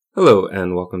Hello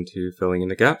and welcome to Filling in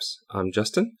the Gaps. I'm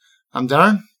Justin. I'm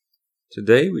Darren.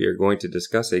 Today we are going to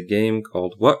discuss a game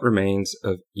called What Remains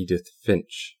of Edith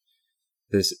Finch.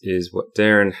 This is what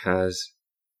Darren has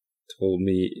told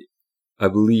me, I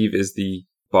believe, is the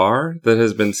bar that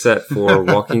has been set for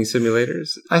walking simulators.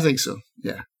 I think so,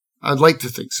 yeah. I'd like to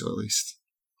think so, at least.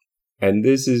 And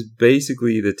this is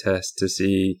basically the test to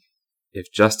see if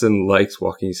Justin likes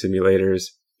walking simulators,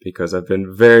 because I've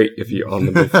been very iffy on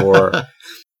them before.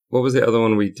 What was the other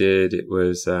one we did? It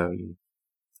was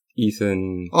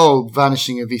Ethan... Oh,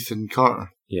 Vanishing of Ethan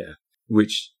Carter. Yeah,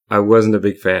 which I wasn't a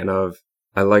big fan of.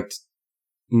 I liked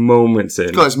moments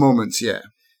in. Got his moments, yeah.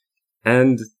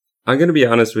 And I'm going to be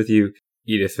honest with you,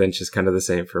 Edith Finch is kind of the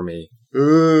same for me.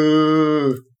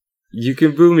 Ooh. You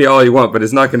can boo me all you want, but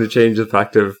it's not going to change the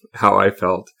fact of how I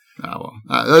felt.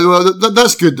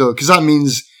 That's good, though, because that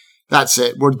means that's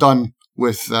it. We're done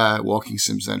with walking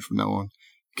sims then from now on.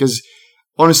 Because...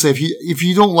 honestly, if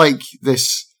you don't like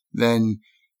this, then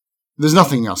there's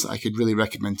nothing else that I could really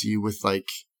recommend to you with, like,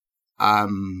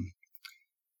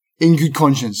 in good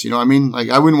conscience, you know what I mean? Like,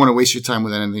 I wouldn't want to waste your time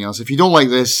with anything else. If you don't like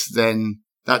this, then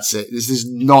that's it. This is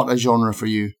not a genre for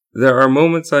you. There are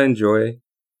moments I enjoy.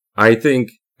 I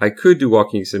think I could do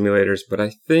walking simulators, but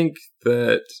I think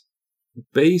that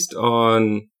based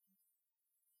on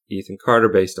Ethan Carter,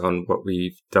 based on what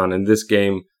we've done in this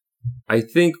game, I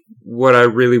think what I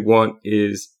really want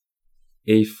is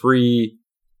a free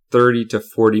 30 to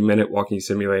 40 minute walking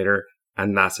simulator,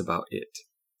 and that's about it.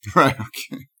 Right,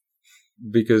 okay.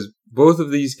 Because both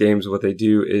of these games, what they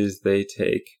do is they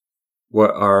take what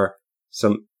are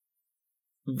some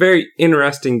very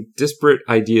interesting, disparate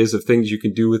ideas of things you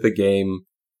can do with a game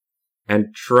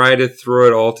and try to throw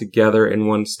it all together in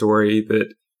one story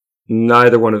that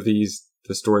neither one of these,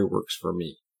 the story works for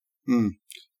me.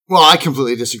 Well, I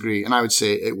completely disagree, and I would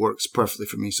say it works perfectly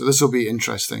for me. So this will be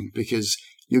interesting because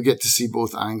you'll get to see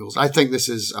both angles. I think this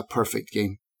is a perfect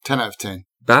game. 10 out of 10.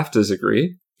 BAFTAs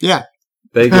agree. Yeah.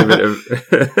 They give it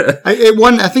a... I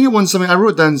think it won something. I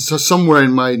wrote down somewhere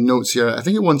in my notes here. I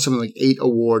think it won something like 8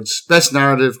 awards. Best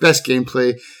narrative, best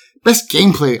gameplay. Best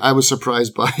gameplay, I was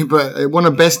surprised by, but it won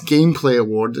a best gameplay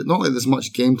award. Not like there's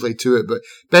much gameplay to it, but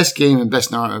best game and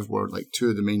best narrative were like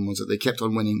two of the main ones that they kept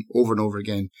on winning over and over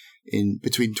again in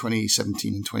between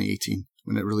 2017 and 2018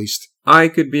 when it released. I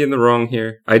could be in the wrong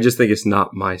here. I just think it's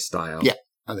not my style. Yeah,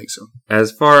 I think so.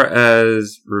 As far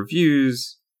as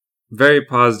reviews, very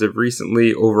positive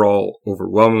recently. Overall,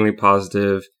 overwhelmingly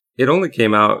positive. It only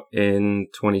came out in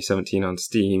 2017 on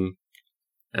Steam,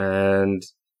 and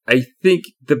I think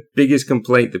the biggest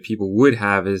complaint that people would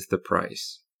have is the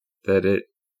price. That it,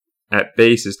 at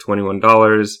base, is $21.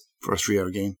 For a 3-hour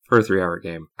game. For a 3-hour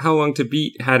game. How Long to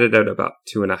Beat had it at about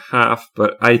 2.5,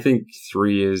 but I think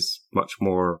 3 is much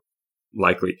more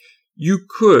likely. You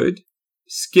could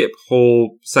skip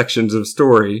whole sections of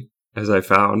story, as I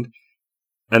found,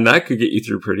 and that could get you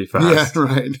through pretty fast. Yeah,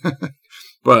 right.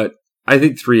 But I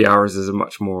think 3 hours is a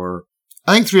much more...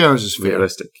 I think 3 hours is fair.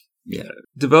 Realistic. Yeah.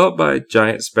 Developed by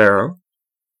Giant Sparrow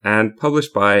and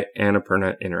published by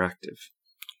Annapurna Interactive,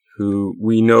 who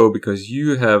we know because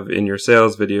you have in your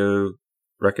sales video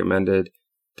recommended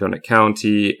Donut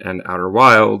County and Outer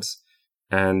Wilds,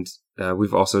 and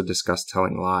we've also discussed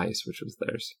Telling Lies, which was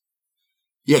theirs.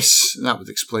 Yes, that would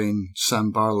explain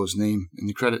Sam Barlow's name in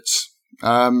the credits.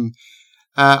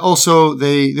 Also,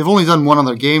 they've only done one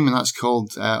other game, and that's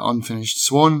called Unfinished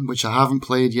Swan, which I haven't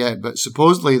played yet, but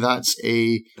supposedly that's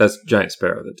Giant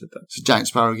Sparrow that did that. It's a Giant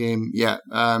Sparrow game, yeah.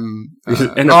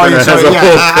 Annapurna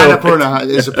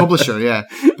is a publisher, yeah.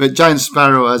 But Giant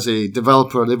Sparrow as a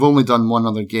developer, they've only done one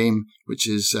other game, which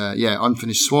is,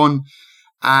 Unfinished Swan.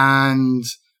 And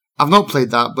I've not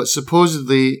played that, but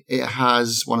supposedly it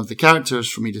has one of the characters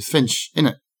from Edith Finch in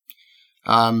it.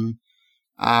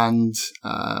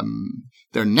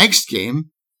 Their next game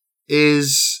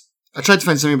is... I tried to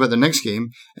find something about their next game,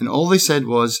 and all they said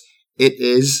was, it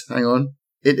is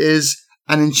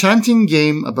an enchanting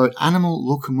game about animal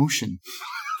locomotion.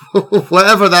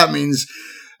 Whatever that means.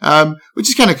 Which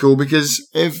is kind of cool, because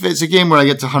if it's a game where I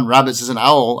get to hunt rabbits as an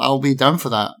owl, I'll be down for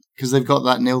that, because they've got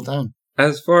that nailed down.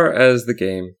 As far as the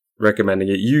game, recommending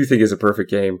it, you think is a perfect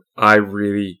game. I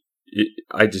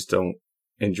just don't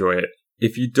enjoy it.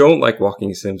 If you don't like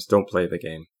walking sims, don't play the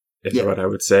game. Is what I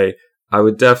would say. I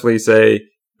would definitely say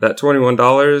that $21,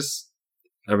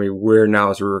 I mean, we're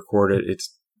now, as we record it,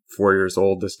 it's 4 years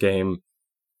old, this game.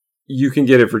 You can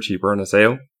get it for cheaper on a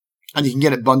sale. And you can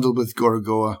get it bundled with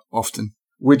Gorogoa often.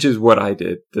 Which is what I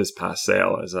did this past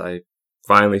sale, as I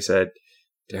finally said,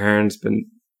 Darren's been,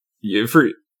 for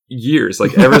years,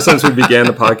 like ever since we began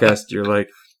the podcast, you're like,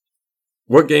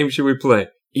 what game should we play?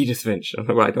 Edith Finch. I'm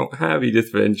like, well, I don't have Edith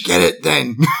Finch. Get it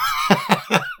then.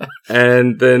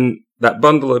 And then that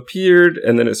bundle appeared,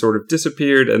 and then it sort of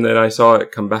disappeared, and then I saw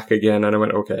it come back again, and I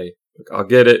went, okay, I'll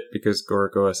get it, because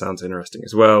Gorogoa sounds interesting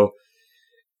as well.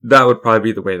 That would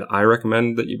probably be the way that I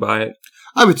recommend that you buy it.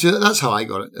 I would too. That's how I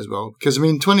got it as well. Because, I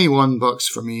mean, $21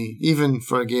 for me, even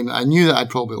for a game that I knew that I'd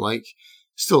probably like,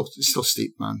 still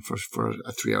steep, man, for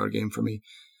a 3-hour game for me.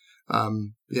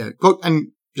 Yeah,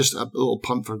 and just a little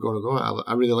punt for Gorogoa.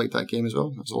 I really like that game as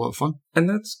well. That's a lot of fun. And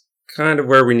that's kind of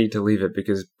where we need to leave it,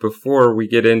 because before we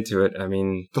get into it, I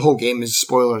mean... the whole game is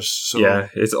spoilers. So. Yeah,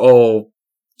 it's all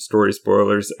story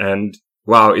spoilers, and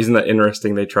wow, isn't that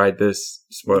interesting they tried this?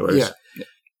 Spoilers. Yeah.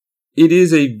 It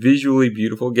is a visually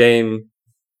beautiful game.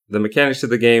 The mechanics of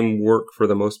the game work for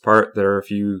the most part. There are a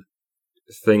few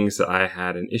things that I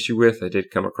had an issue with. I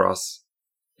did come across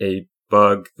a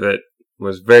bug that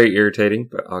was very irritating,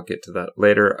 but I'll get to that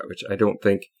later, which I don't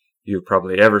think you've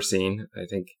probably ever seen. I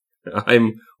think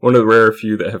I'm one of the rare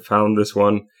few that have found this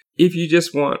one. If you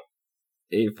just want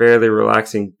a fairly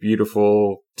relaxing,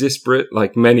 beautiful, disparate,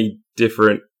 like many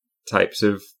different types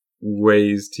of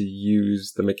ways to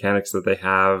use the mechanics that they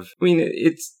have. I mean,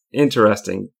 it's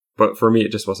interesting, but for me,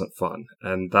 it just wasn't fun.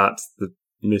 And that's the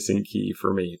missing key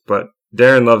for me. But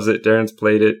Darren loves it. Darren's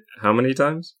played it how many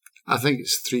times? I think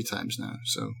it's 3 times now,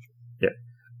 so... yeah.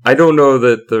 I don't know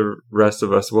that the rest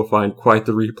of us will find quite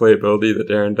the replayability that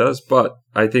Darren does, but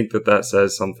I think that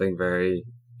says something very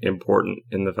important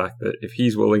in the fact that if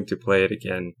he's willing to play it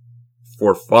again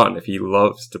for fun, if he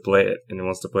loves to play it and he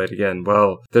wants to play it again,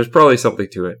 well, there's probably something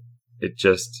to it. It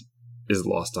just is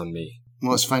lost on me.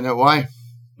 Well, let's find out why.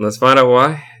 Let's find out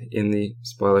why in the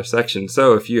spoiler section.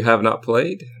 So if you have not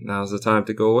played, now's the time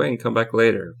to go away and come back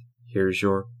later. Here's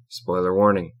your spoiler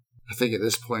warning. I think at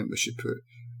this point we should put,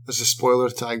 as a spoiler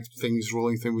tag things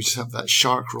rolling through, we just have that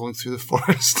shark rolling through the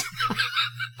forest.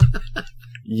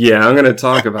 Yeah, I'm going to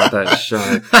talk about that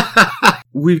shark.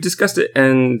 We've discussed it,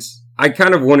 and I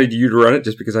kind of wanted you to run it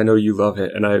just because I know you love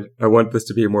it, and I want this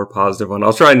to be a more positive one.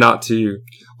 I'll try not to,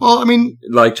 well, I mean,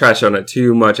 like trash on it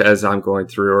too much as I'm going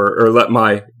through, or let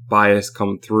my bias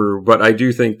come through. But I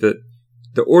do think that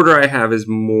the order I have is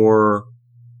more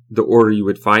the order you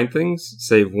would find things,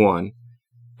 save one.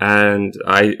 And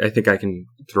I think I can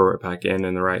throw it back in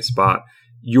the right spot.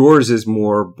 Yours is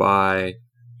more by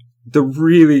the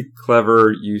really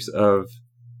clever use of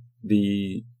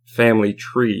the family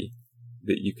tree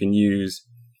that you can use.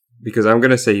 Because I'm going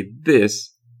to say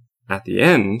this, at the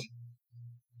end,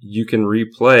 you can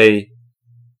replay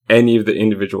any of the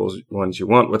individual ones you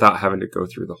want without having to go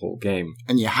through the whole game.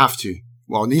 And you have to.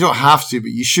 Well, you don't have to,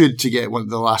 but you should to get one of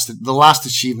the last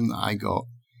achievement that I got,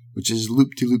 which is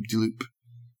loop-de-loop-de-loop.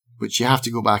 Which you have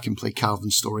to go back and play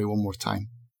Calvin's story one more time.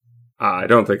 I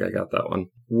don't think I got that one.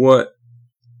 What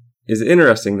is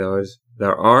interesting, though, is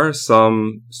there are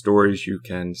some stories you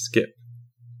can skip.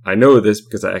 I know this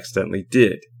because I accidentally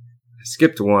did. I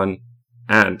skipped one,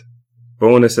 and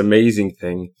bonus amazing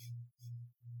thing,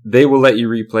 they will let you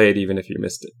replay it even if you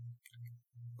missed it.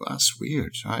 Well, that's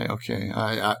weird. Okay.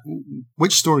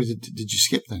 Which story did you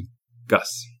skip then?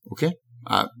 Gus. Okay.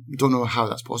 I don't know how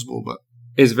that's possible, but...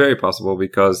 it's very possible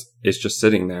because it's just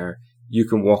sitting there. You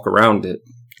can walk around it.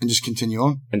 And just continue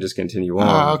on?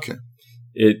 Okay.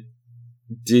 It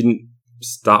didn't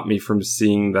stop me from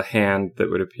seeing the hand that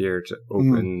would appear to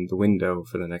open the window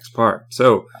for the next part.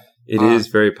 So it is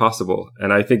very possible.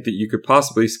 And I think that you could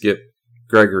possibly skip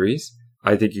Gregory's.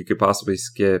 I think you could possibly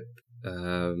skip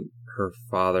her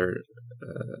father.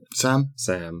 Sam?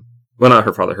 Well, not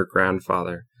her father, her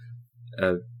grandfather.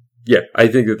 Yeah, I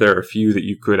think that there are a few that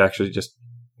you could actually just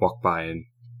walk by and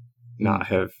not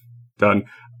have done.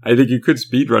 I think you could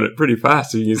speedrun it pretty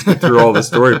fast so you can get through all the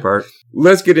story part.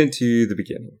 Let's get into the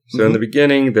beginning. So in the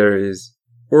beginning, there is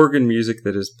organ music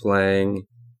that is playing.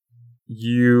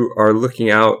 You are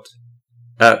looking out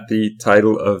at the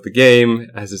title of the game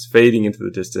as it's fading into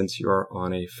the distance. You are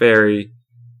on a ferry,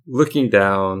 looking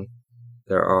down.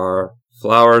 There are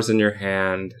flowers in your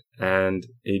hand and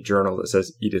a journal that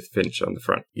says Edith Finch on the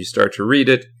front. You start to read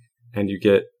it, and you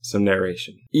get some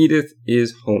narration. Edith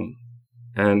is home,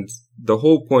 and the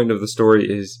whole point of the story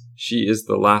is she is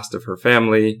the last of her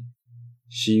family.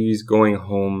 She's going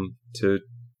home to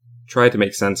try to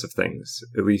make sense of things.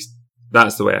 At least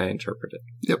that's the way I interpret it.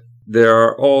 Yep. There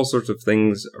are all sorts of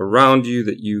things around you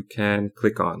that you can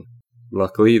click on.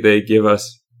 Luckily, they give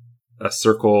us a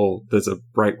circle that's a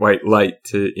bright white light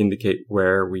to indicate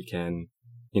where we can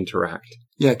interact.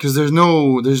 Yeah, because there's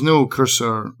no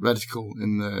cursor reticle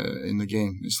in the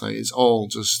game. It's like it's all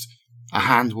just a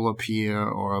hand will appear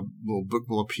or a little book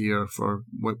will appear for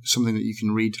something that you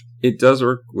can read. It does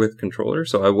work with controller,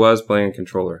 so I was playing a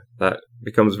controller. That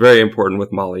becomes very important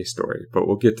with Molly's story, but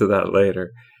we'll get to that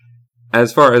later.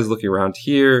 As far as looking around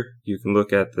here, you can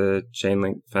look at the chain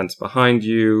link fence behind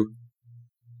you.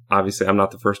 Obviously, I'm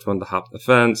not the first one to hop the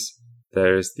fence.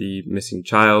 There's the missing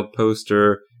child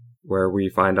poster, where we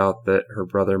find out that her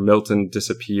brother Milton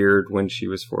disappeared when she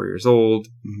was 4 years old.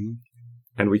 Mm-hmm.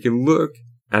 And we can look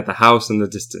at the house in the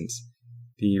distance.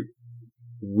 The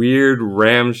weird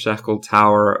ramshackle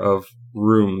tower of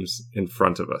rooms in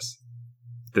front of us.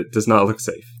 That does not look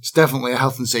safe. It's definitely a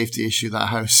health and safety issue, that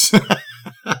house.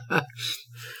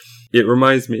 It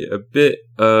reminds me a bit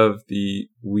of the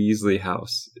Weasley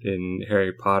house in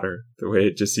Harry Potter. The way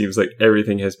it just seems like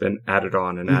everything has been added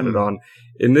on and added on.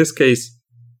 In this case,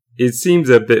 it seems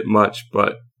a bit much,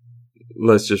 but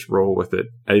let's just roll with it.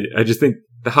 I just think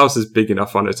the house is big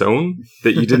enough on its own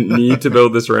that you didn't need to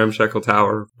build this ramshackle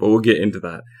tower, but we'll get into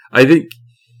that. I think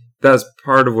that's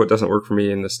part of what doesn't work for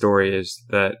me in the story is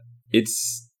that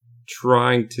it's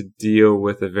trying to deal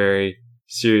with a very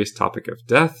serious topic of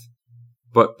death,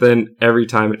 but then every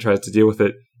time it tries to deal with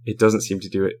it, it doesn't seem to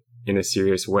do it in a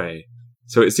serious way.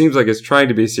 So it seems like it's trying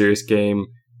to be a serious game,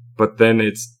 but then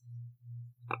it's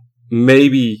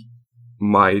maybe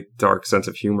my dark sense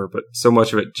of humor, but so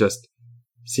much of it just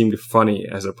seemed funny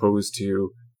as opposed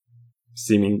to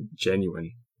seeming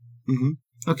genuine.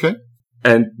 Mm-hmm. Okay.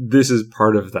 And this is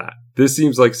part of that. This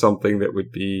seems like something that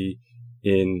would be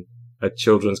in a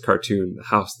children's cartoon, the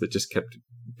house that just kept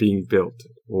being built,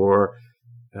 or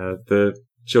the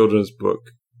children's book,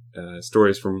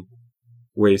 Stories from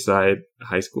Wayside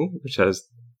High School, which has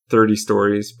 30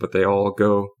 stories, but they all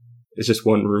go, it's just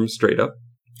one room straight up.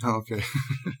 Oh, okay.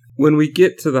 When we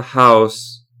get to the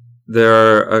house, there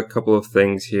are a couple of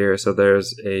things here. So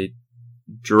there's a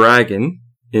dragon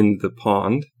in the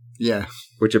pond. Yeah.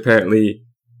 Which apparently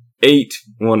ate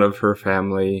one of her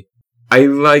family. I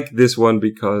like this one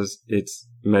because it's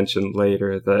mentioned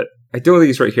later that I don't think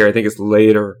it's right here. I think it's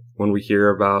later when we hear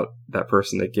about that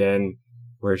person again,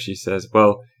 where she says,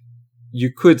 well,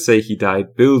 you could say he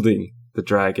died building the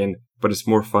dragon, but it's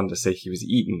more fun to say he was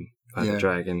eaten by the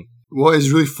dragon. What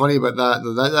is really funny about that,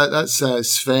 though,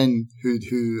 that's Sven,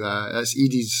 who that's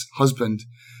Edie's husband.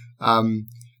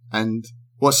 And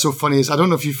what's so funny is, I don't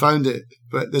know if you found it,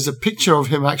 but there's a picture of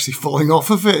him actually falling off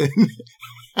of it.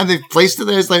 And they've placed it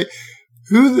there. It's like,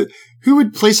 who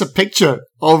would place a picture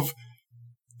of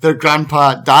their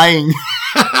grandpa dying?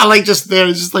 Like just there,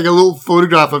 it's just like a little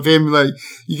photograph of him. Like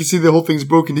you can see the whole thing's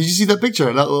broken. Did you see that picture?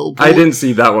 That little. I didn't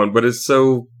see that one, but it's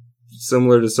so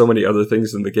similar to so many other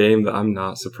things in the game that I'm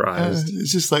not surprised.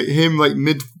 It's just like him, like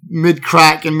mid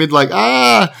crack and mid like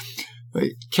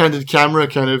candid camera,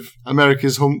 kind of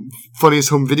America's funniest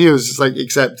home videos. It's like,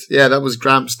 except that was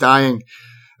Gramps dying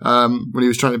when he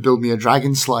was trying to build me a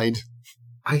dragon slide.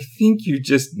 I think you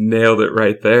just nailed it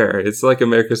right there. It's like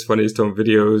America's Funniest Home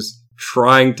Videos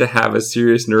trying to have a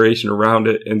serious narration around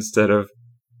it instead of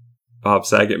Bob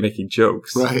Saget making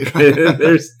jokes. Right.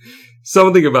 There's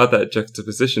something about that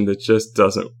juxtaposition that just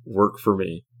doesn't work for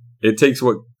me. It takes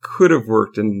what could have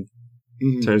worked and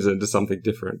turns it into something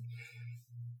different.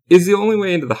 Is the only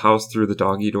way into the house through the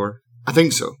doggy door? I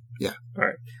think so, yeah. All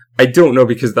right. I don't know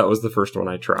because that was the first one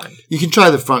I tried. You can try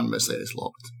the front, but it's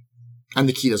locked. And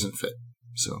the key doesn't fit,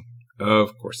 so.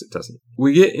 Of course it doesn't.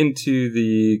 We get into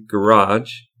the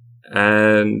garage,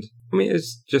 and I mean,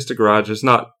 it's just a garage. There's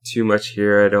not too much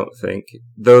here, I don't think.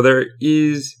 Though there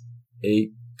is a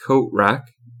coat rack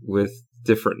with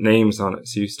different names on it,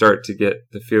 so you start to get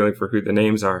the feeling for who the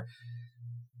names are.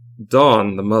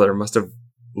 Dawn, the mother, must have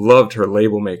loved her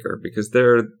label maker because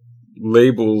there are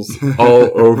labels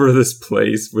all over this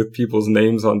place with people's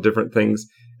names on different things.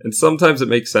 And sometimes it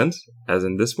makes sense, as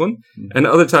in this one, and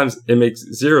other times it makes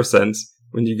zero sense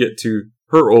when you get to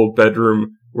her old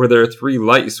bedroom where there are 3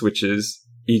 light switches,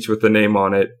 each with a name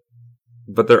on it,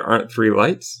 but there aren't 3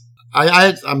 lights.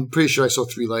 I'm pretty sure I saw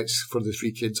 3 lights for the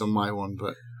 3 kids on my one,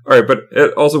 but... Alright, but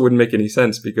it also wouldn't make any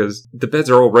sense because the beds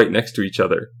are all right next to each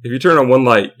other. If you turn on one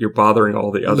light, you're bothering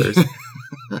all the others.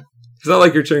 It's not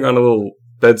like you're turning on a little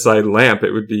bedside lamp.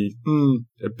 It would be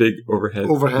a big overhead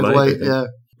light, yeah.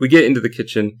 We get into the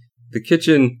kitchen. The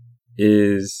kitchen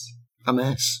is... a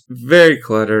mess. Very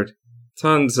cluttered.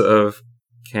 Tons of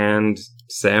canned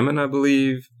salmon, I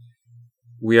believe.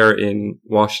 We are in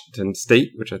Washington State,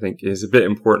 which I think is a bit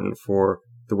important for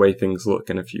the way things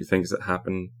look and a few things that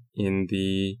happen in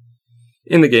the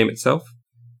game itself.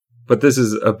 But this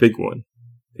is a big one.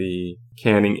 The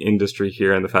canning industry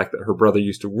here and the fact that her brother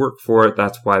used to work for it,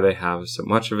 that's why they have so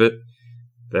much of it.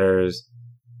 There's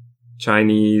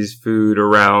Chinese food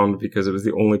around because it was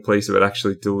the only place it would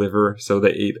actually deliver, so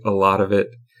they ate a lot of it.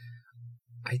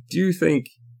 I do think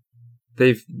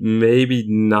they've maybe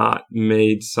not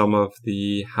made some of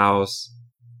the house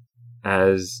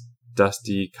as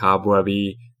dusty,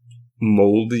 cobwebby,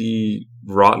 moldy,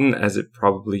 rotten as it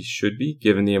probably should be,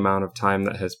 given the amount of time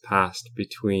that has passed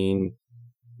between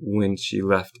when she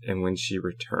left and when she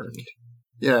returned.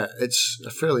 Yeah, it's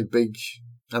a fairly big...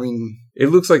 I mean... It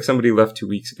looks like somebody left 2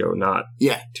 weeks ago, not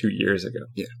 2 years ago.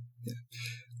 Yeah.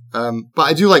 But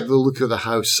I do like the look of the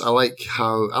house. I like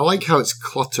how it's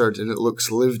cluttered and it looks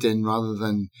lived in rather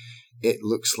than it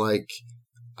looks like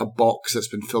a box that's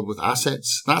been filled with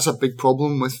assets. That's a big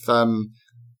problem with a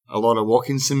lot of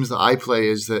walking sims that I play,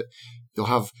 is that you'll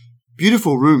have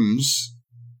beautiful rooms,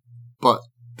 but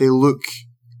they look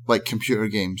like computer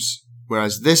games.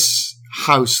 Whereas this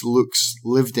house looks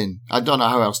lived in. I don't know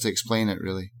how else to explain it,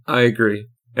 really. I agree.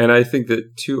 And I think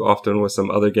that too often with some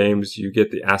other games, you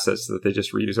get the assets that they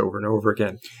just reuse over and over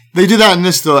again. They do that in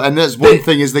this, though, and that's one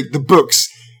thing is like the books.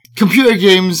 Computer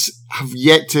games have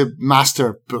yet to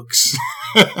master books.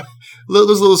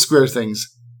 Those little square things.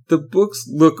 The books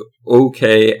look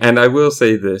okay, and I will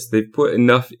say this. They've put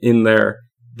enough in there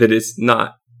that it's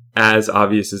not as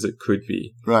obvious as it could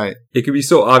be. Right. It could be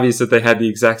so obvious that they had the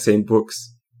exact same books.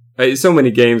 So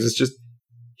many games, it's just,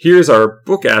 here's our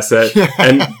book asset,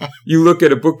 and you look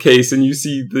at a bookcase and you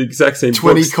see the exact same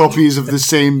 20 books. copies of the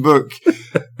same book.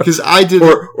 Because I did...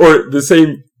 Or the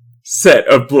same set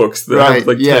of books that have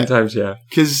like 10 times,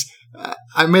 Because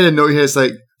I made a note here, it's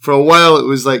like, for a while it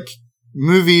was like,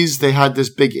 movies, they had this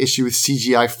big issue with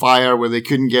CGI fire where they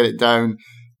couldn't get it down.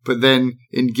 But then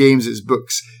in games, it's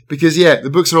books. Because, the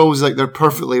books are always like, they're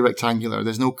perfectly rectangular.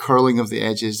 There's no curling of the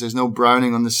edges. There's no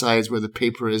browning on the sides where the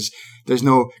paper is. There's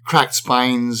no cracked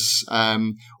spines,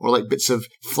 or like bits of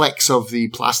flecks of the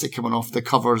plastic coming off the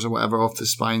covers or whatever, off the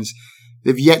spines.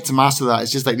 They've yet to master that.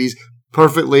 It's just like these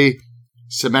perfectly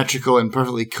symmetrical and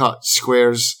perfectly cut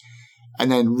squares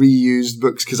and then reused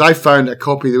books. Because I found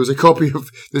there was a copy of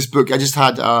this book. I just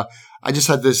had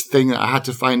this thing that I had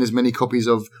to find as many copies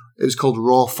of. It was called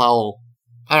Raw Fowl.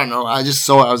 I don't know. I just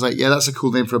saw it. I was like, yeah, that's a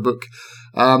cool name for a book.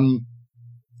 I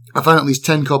found at least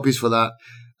 10 copies for that.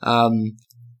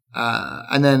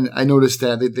 And then I noticed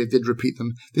they did repeat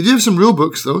them. They do have some real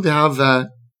books, though. They have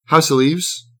House of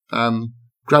Leaves,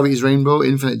 Gravity's Rainbow,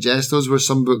 Infinite Jest. Those were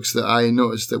some books that I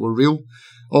noticed that were real.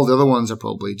 All the other ones are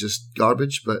probably just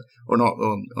garbage, or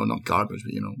not garbage,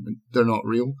 but they're not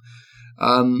real.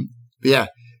 But yeah,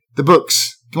 the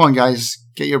books. Come on, guys,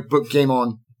 get your book game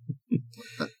on.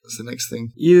 That's the next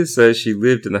thing. Edith says she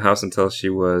lived in the house until she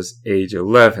was age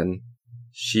 11.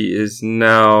 She is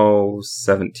now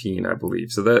 17, I believe.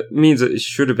 So that means that it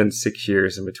should have been 6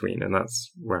 years in between, and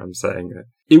that's where I'm saying that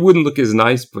it wouldn't look as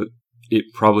nice, but it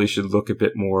probably should look a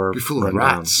bit more... Be full of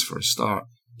rats for a start.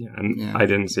 Yeah, I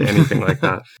didn't see anything like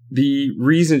that. The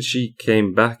reason she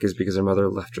came back is because her mother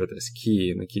left her this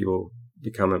key, and the key will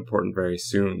become important very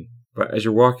soon. But as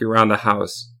you're walking around the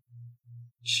house,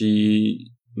 she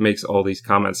makes all these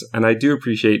comments, and I do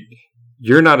appreciate...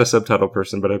 You're not a subtitle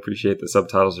person, but I appreciate that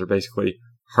subtitles are basically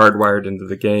hardwired into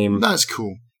the game. That's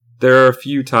cool. There are a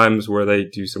few times where they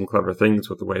do some clever things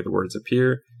with the way the words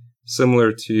appear,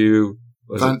 similar to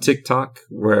TikTok,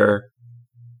 where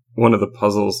one of the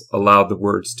puzzles allowed the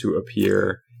words to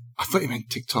appear. I thought you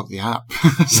meant TikTok, the app.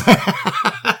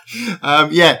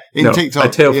 TikTok. A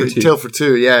Tale for Two. Tale for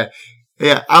Two, yeah.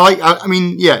 Yeah,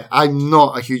 I'm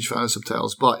not a huge fan of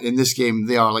subtitles, but in this game,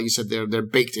 they are, like you said, they're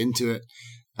baked into it.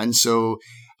 And so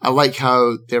I like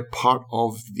how they're part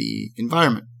of the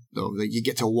environment, though, that you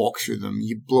get to walk through them.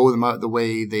 You blow them out of the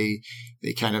way. They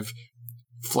kind of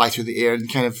fly through the air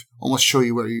and kind of almost show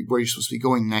you where you're supposed to be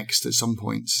going next at some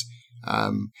points.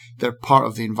 They're part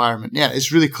of the environment. Yeah,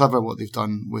 it's really clever what they've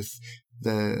done with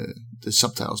the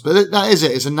subtitles. But that is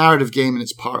it. It's a narrative game and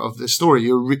it's part of the story.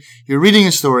 You're reading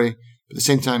a story, but at the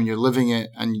same time you're living it,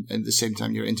 and at the same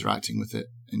time you're interacting with it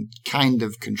and kind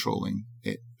of controlling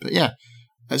it. But yeah.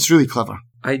 It's really clever.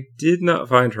 I did not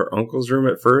find her uncle's room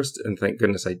at first, and thank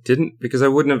goodness I didn't, because I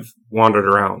wouldn't have wandered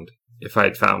around if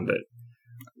I'd found it.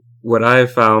 What I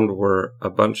found were a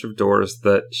bunch of doors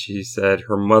that she said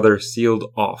her mother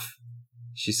sealed off.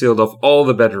 She sealed off all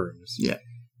the bedrooms. Yeah.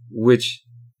 Which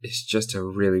is just a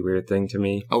really weird thing to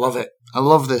me. I love it. I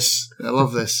love this.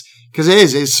 Because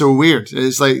it's so weird.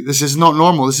 It's like, this is not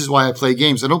normal. This is why I play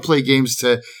games. I don't play games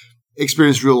to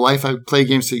experience real life. I play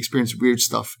games to experience weird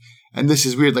stuff. And this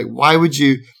is weird. Like, why would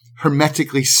you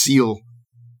hermetically seal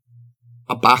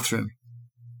a bathroom?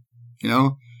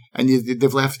 And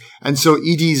they've left. And so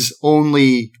Edie's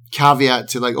only caveat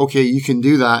to like, okay, you can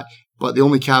do that, But the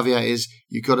only caveat is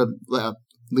you got to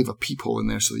leave a peephole in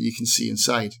there so that you can see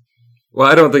inside.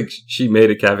 Well, I don't think she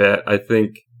made a caveat. I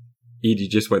think Edie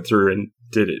just went through and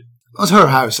did it. It was her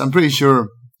house. I'm pretty sure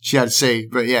she had say,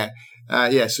 but yeah.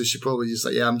 So she probably just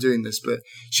like, I'm doing this. But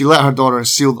she let her daughter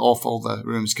seal off all the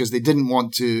rooms because they didn't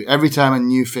want to, every time a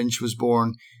new Finch was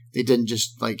born, they didn't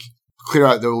just like clear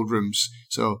out their old rooms.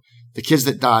 So the kids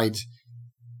that died,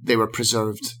 they were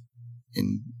preserved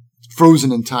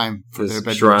frozen in time for their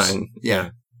bedrooms. Shrine. Yeah.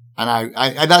 And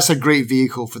I that's a great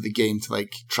vehicle for the game to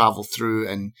like travel through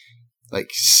and like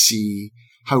see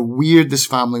how weird this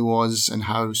family was and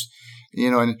how,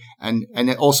 and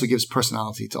it also gives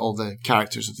personality to all the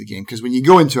characters of the game. Because when you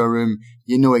go into a room,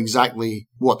 you know exactly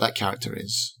what that character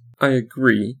is. I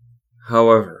agree.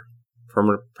 However, from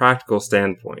a practical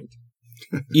standpoint,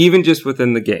 even just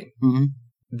within the game,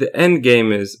 the end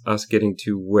game is us getting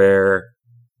to where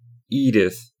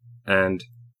Edith and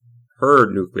her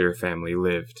nuclear family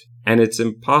lived. And it's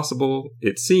impossible,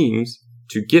 it seems,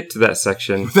 to get to that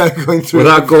section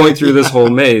without going through this whole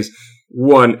maze.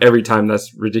 One, every time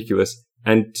that's ridiculous.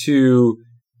 And two,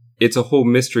 it's a whole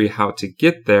mystery how to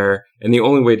get there. And the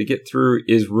only way to get through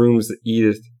is rooms that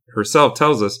Edith herself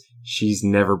tells us she's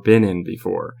never been in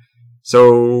before.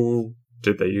 So,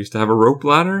 did they used to have a rope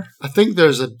ladder? I think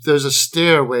there's a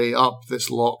stairway up that's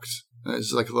locked.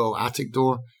 It's like a little attic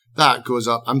door. That goes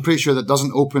up. I'm pretty sure that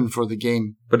doesn't open for the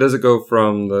game. But does it go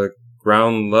from the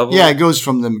ground level? Yeah, it goes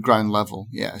from the ground level.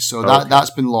 Yeah, so that's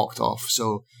been locked off.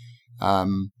 So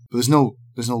there's no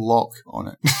lock on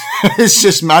it. It's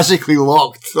just magically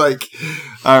locked. Like,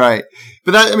 all right.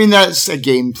 But that's a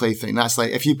gameplay thing. That's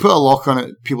like, if you put a lock on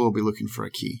it, people will be looking for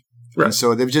a key. Right. And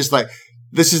so they've just like,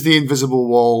 this is the invisible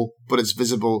wall, but it's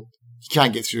visible. You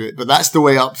can't get through it. But that's the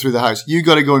way up through the house. You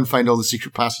got to go and find all the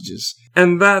secret passages.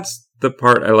 And that's the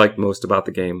part I liked most about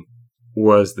the game,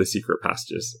 was the secret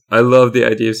passages. I love the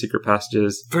idea of secret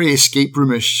passages. Very escape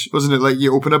roomish, wasn't it? Like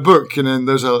you open a book and then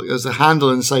there's a handle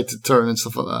inside to turn and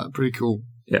stuff like that. Pretty cool.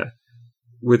 Yeah.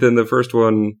 Within the first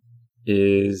one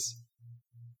is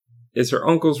her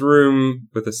uncle's room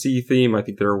with a sea theme. I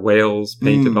think there are whales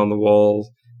painted on the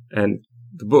walls, and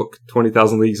the book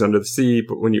 20,000 Leagues Under the Sea.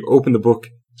 But when you open the book,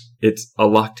 it's a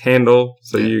locked handle,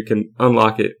 so you can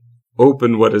unlock it,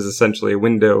 open what is essentially a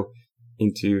window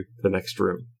into the next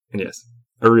room. And yes,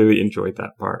 I really enjoyed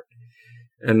that part.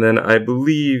 And then I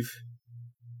believe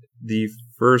the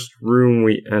first room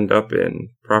we end up in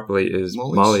properly is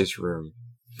Molly's room.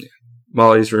 Yeah.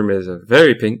 Molly's room is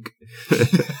very pink.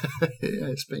 Yeah,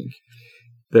 it's pink.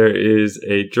 There is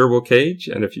a gerbil cage,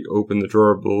 and if you open the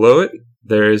drawer below it,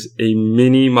 there is a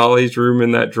mini Molly's room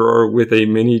in that drawer with a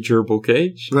mini gerbil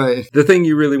cage. Right. The thing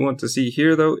you really want to see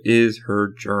here, though, is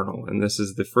her journal. And this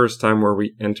is the first time where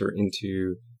we enter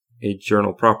into a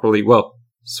journal properly. Well,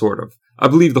 sort of. I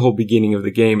believe the whole beginning of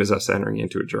the game is us entering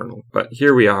into a journal. But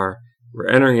here we are. We're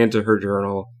entering into her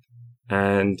journal.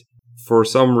 And for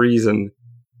some reason,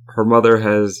 her mother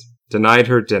has denied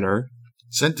her dinner.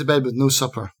 Sent to bed with no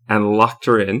supper. And locked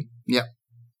her in. Yep.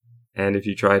 And if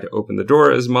you try to open the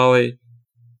door as Molly,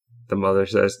 the mother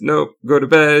says, nope, go to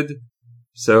bed.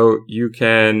 So you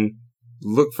can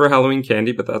look for Halloween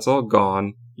candy, but that's all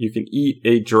gone. You can eat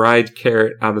a dried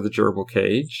carrot out of the gerbil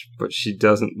cage, but she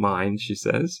doesn't mind, she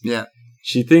says. Yeah.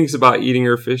 She thinks about eating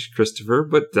her fish, Christopher,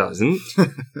 but doesn't.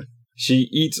 She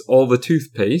eats all the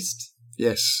toothpaste.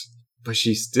 Yes. But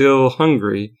she's still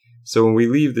hungry. So when we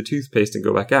leave the toothpaste and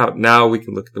go back out, now we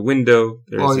can look at the window.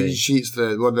 She eats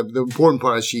the important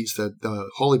part is she eats the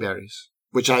holly berries,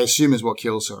 which I assume is what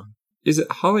kills her. Is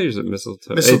it holly or is it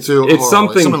mistletoe? Mistletoe. It's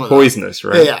something like poisonous,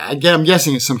 right? Yeah, I'm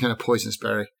guessing it's some kind of poisonous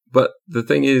berry. But the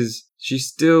thing is, she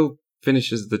still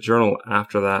finishes the journal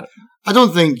after that. I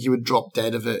don't think you would drop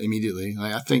dead of it immediately.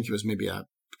 I think it was maybe a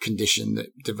condition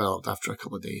that developed after a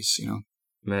couple of days,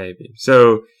 Maybe.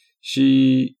 So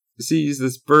she sees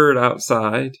this bird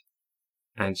outside,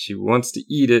 and she wants to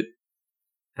eat it,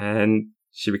 and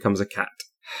she becomes a cat.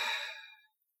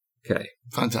 Okay.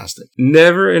 Fantastic.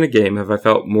 Never in a game have I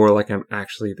felt more like I'm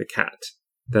actually the cat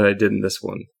than I did in this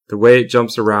one. The way it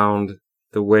jumps around,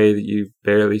 the way that you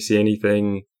barely see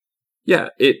anything. Yeah,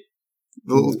 the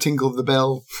little tinkle of the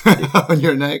bell on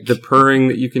your neck. The purring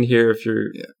that you can hear if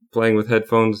you're playing with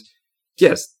headphones.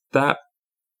 Yes, that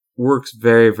works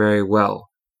very, very well.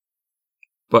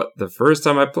 But the first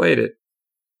time I played it,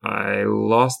 I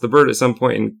lost the bird at some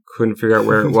point and couldn't figure out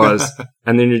where it was.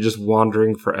 And then you're just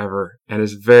wandering forever. And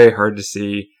it's very hard to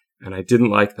see. And I didn't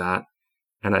like that.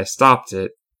 And I stopped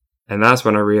it. And that's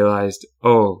when I realized,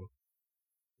 the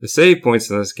save points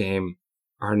in this game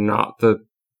are not the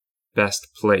best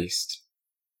placed.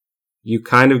 You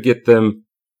kind of get them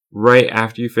right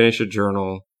after you finish a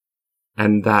journal.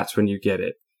 and that's when you get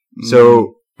it.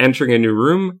 So entering a new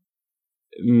room,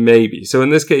 maybe. So in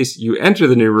this case, you enter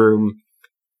the new room,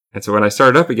 and so when I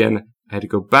started up again, I had to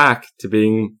go back to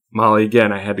being Molly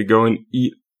again. I had to go and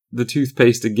eat the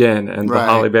toothpaste again and the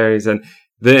holly berries, and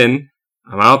then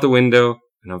I'm out the window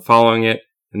and I'm following it,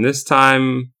 and this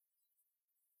time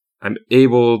I'm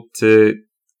able to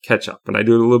catch up, and I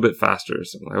do it a little bit faster.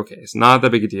 So I'm like, okay, it's not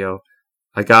that big a deal.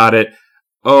 I got it.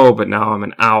 Oh, but now I'm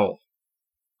an owl.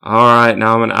 All right,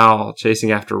 now I'm an owl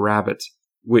chasing after rabbits,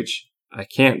 which I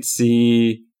can't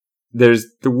see. There's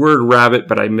the word rabbit,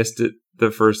 but I missed it the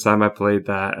first time I played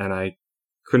that, and I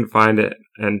couldn't find it.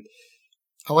 And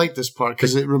I like this part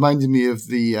because it reminded me of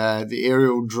the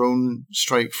aerial drone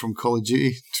strike from Call of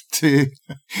Duty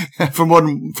from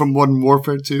Modern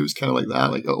Warfare 2. It was kind of like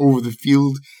that, like over the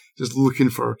field, just looking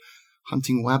for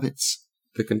hunting rabbits.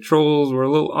 The controls were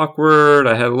a little awkward.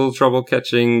 I had a little trouble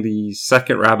catching the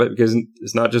second rabbit because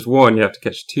it's not just one. You have to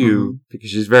catch two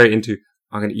because she's very into,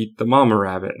 I'm going to eat the mama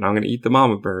rabbit and I'm going to eat the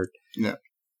mama bird. Yeah.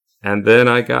 And then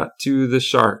I got to the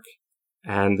shark,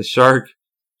 and the shark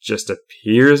just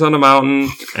appears on a mountain,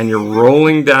 and you're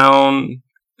rolling down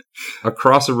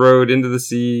across a road into the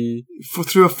sea.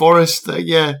 Through a forest.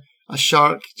 A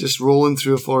shark just rolling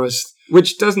through a forest.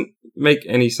 Which doesn't make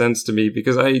any sense to me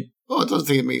because I don't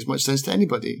think it makes much sense to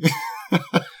anybody.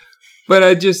 But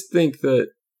I just think that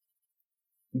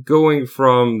going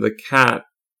from the cat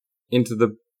into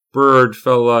the bird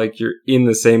felt like you're in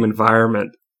the same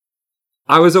environment.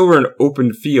 I was over an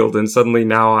open field and suddenly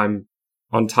now I'm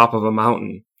on top of a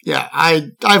mountain. Yeah,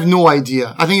 I have no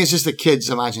idea. I think it's just a kid's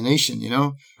imagination, you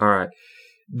know? All right.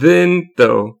 Then,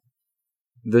 though,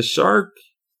 the shark,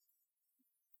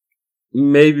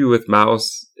 maybe with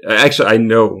mouse. Actually, I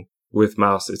know with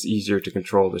mouse it's easier to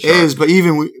control the shark. It is, but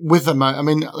even with a mouse, I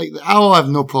mean, like the owl I have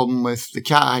no problem with. The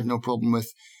cat I had no problem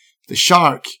with. The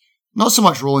shark, not so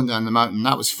much rolling down the mountain.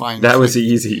 That was fine. That was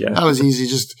easy, yeah. That was easy,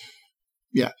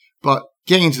 But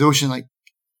getting into the ocean, like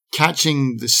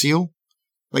catching the seal,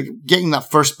 like getting that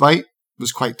first bite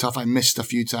was quite tough. I missed a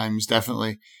few times,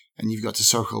 definitely. And you've got to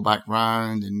circle back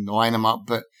round and line them up.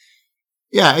 But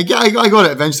yeah, I got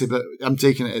it eventually, but I'm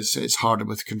taking it it's harder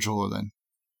with the controller then.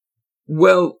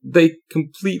 Well, they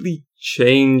completely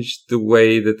changed the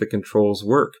way that the controls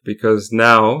work because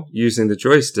now, using the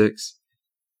joysticks,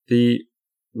 the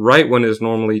right one is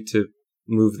normally to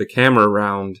move the camera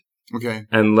around. Okay.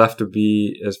 And left to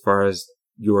be as far as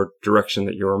your direction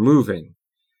that you're moving.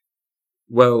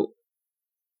 Well,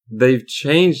 they've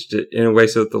changed it in a way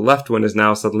so that the left one is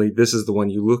now suddenly, this is the one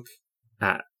you look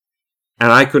at.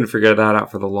 And I couldn't figure that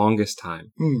out for the longest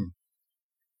time.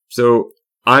 So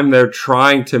I'm there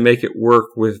trying to make it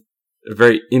work with a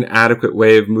very inadequate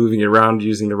way of moving it around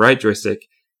using the right joystick.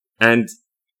 And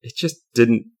it just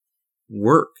didn't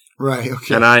work. Right,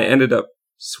 okay. And I ended up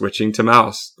switching to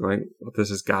mouse, going, well, this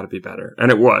has got to be better. And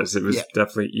it was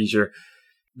definitely easier.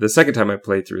 The second time I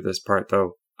played through this part,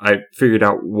 though, I figured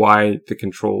out why the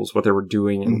controls, what they were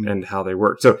doing and how they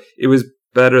worked. So it was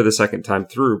better the second time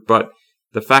through, but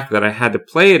the fact that I had to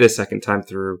play it a second time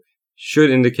through should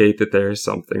indicate that there is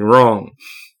something wrong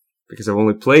because I've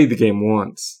only played the game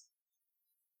once.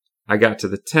 I got to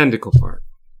the tentacle part.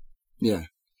 Yeah.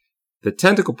 The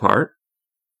tentacle part,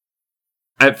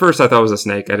 at first I thought it was a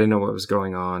snake. I didn't know what was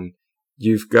going on.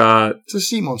 You've got... It's a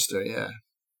sea monster, yeah.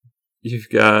 You've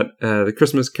got the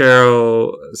Christmas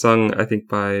Carol sung, I think,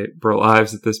 by Burl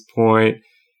Ives at this point.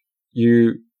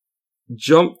 You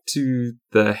jump to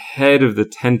the head of the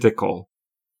tentacle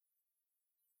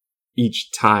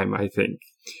each time, I think.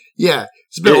 Yeah,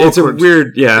 it's a bit awkward. It's a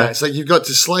weird, yeah. It's like you've got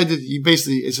to slide it.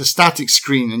 It's a static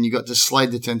screen, and you got to slide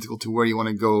the tentacle to where you want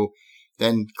to go.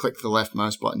 Then click the left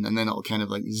mouse button, and then it'll kind of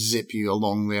like zip you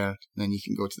along there. And then you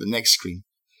can go to the next screen.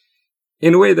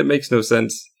 In a way that makes no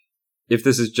sense if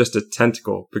this is just a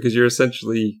tentacle, because you're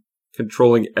essentially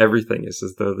controlling everything. It's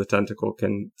as though the tentacle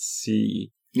can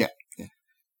see. Yeah.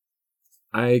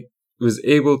 I was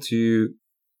able to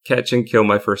catch and kill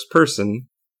my first person,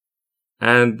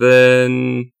 and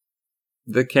then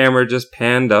the camera just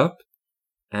panned up,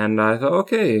 and I thought,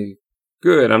 okay,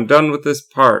 good, I'm done with this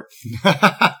part.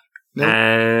 Nope.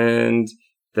 And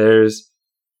there's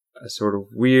a sort of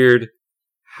weird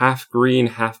half green,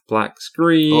 half black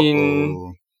screen.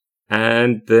 Uh-oh.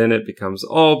 And then it becomes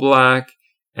all black.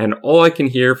 And all I can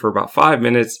hear for about 5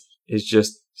 minutes is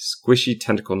just squishy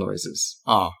tentacle noises.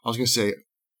 Oh, I was going to say, it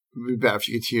would be better if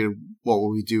you could hear What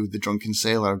Will We Do with the Drunken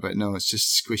Sailor, but no, it's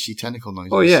just squishy tentacle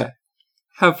noises. Oh, yeah.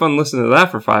 Have fun listening to that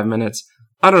for 5 minutes.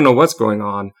 I don't know what's going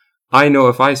on. I know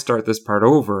if I start this part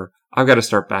over, I've got to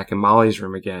start back in Molly's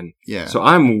room again. Yeah. So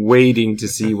I'm waiting to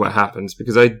see what happens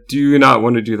because I do not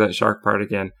want to do that shark part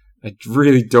again. I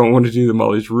really don't want to do the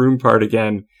Molly's room part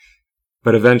again,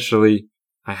 but eventually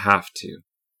I have to.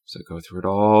 So I go through it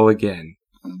all again.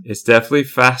 It's definitely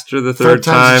faster the third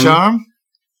time's time. the charm.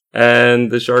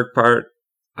 And the shark part,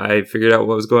 I figured out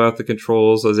what was going on with the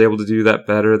controls. I was able to do that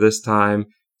better this time.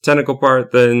 Tentacle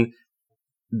part then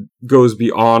goes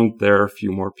beyond. There are a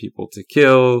few more people to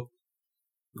kill.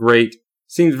 Great.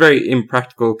 Seems very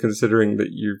impractical considering that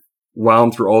you've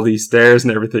wound through all these stairs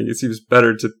and everything. It seems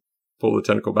better to pull the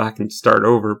tentacle back and start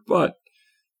over, but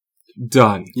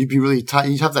done. You'd be really tight.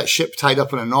 You'd have that ship tied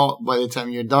up in a knot by the time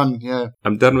you're done. Yeah.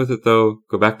 I'm done with it though.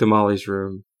 Go back to Molly's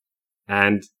room.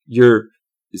 And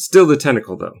it's still the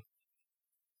tentacle though.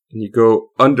 And you go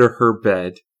under her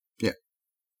bed. Yeah.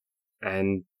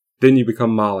 And then you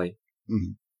become Molly.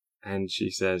 Mm-hmm. And she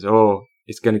says, oh,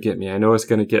 it's going to get me. I know it's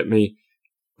going to get me.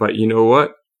 But you know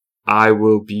what? I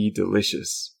will be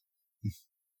delicious.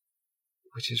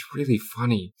 Which is really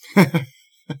funny.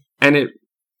 And it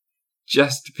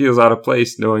just feels out of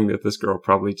place knowing that this girl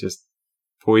probably just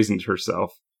poisoned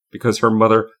herself because her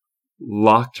mother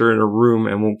locked her in a room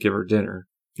and won't give her dinner.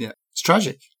 Yeah. It's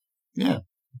tragic. Yeah.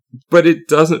 But it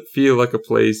doesn't feel like a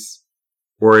place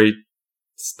or a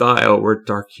style where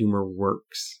dark humor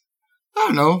works. I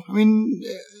don't know. I mean,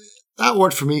 that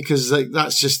worked for me because like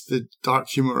that's just the dark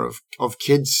humor of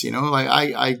kids, you know? Like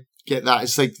I get that.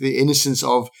 It's like the innocence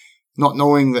of not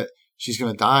knowing that she's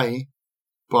going to die,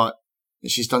 but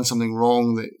she's done something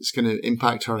wrong that's going to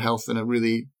impact her health in a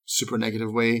really super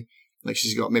negative way. Like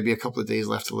she's got maybe a couple of days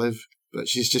left to live, but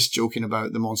she's just joking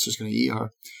about the monster's going to eat her.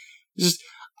 It's just,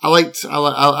 I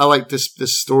liked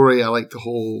this story. I liked the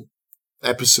whole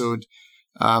episode.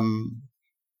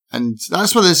 And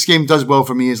that's what this game does well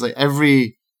for me is like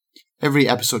every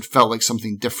episode felt like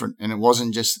something different, and it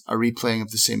wasn't just a replaying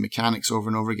of the same mechanics over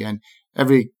and over again.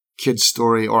 Every kid's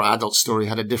story or adult story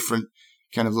had a different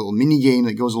kind of little mini game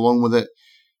that goes along with it.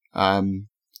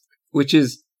 Which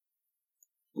is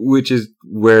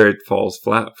where it falls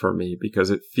flat for me because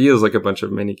it feels like a bunch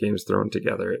of mini games thrown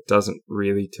together. It doesn't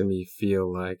really, to me,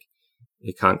 feel like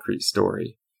a concrete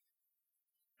story.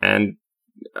 And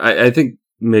I think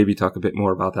maybe talk a bit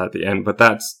more about that at the end, but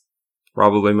that's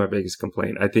probably my biggest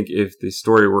complaint. I think if the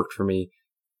story worked for me,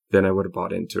 then I would have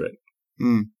bought into it.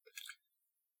 Mm.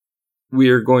 We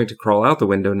are going to crawl out the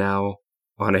window now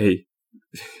on a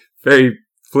very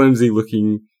flimsy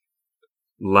looking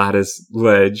lattice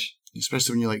ledge.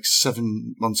 Especially when you're like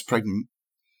 7 months pregnant.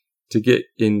 To get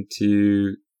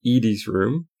into Edie's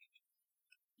room.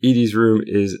 Edie's room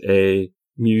is a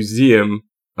museum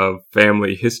of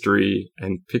family history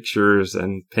and pictures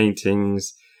and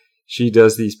paintings. She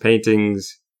does these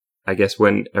paintings, I guess,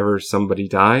 whenever somebody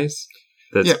dies.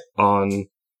 That's on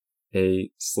a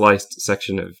sliced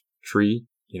section of tree,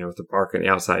 with the bark on the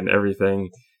outside and everything.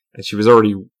 And she was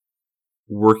already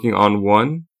working on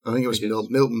one. I think it was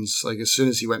Milton's. Like, as soon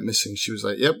as he went missing, she was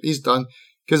like, yep, he's done.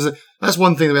 Because that's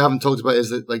one thing that we haven't talked about is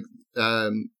that, like,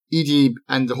 Edie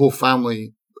and the whole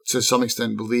family, to some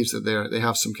extent, believes that they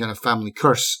have some kind of family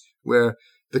curse, where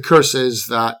the curse is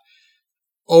that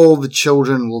all the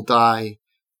children will die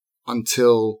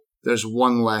until there's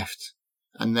one left.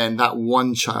 And then that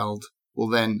one child will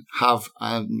then have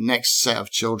a next set of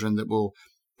children that will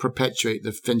perpetuate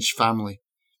the Finch family.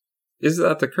 Is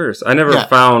that the curse? I never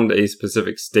found a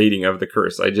specific stating of the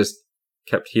curse. I just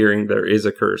kept hearing there is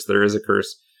a curse. There is a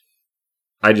curse.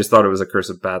 I just thought it was a curse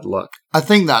of bad luck. I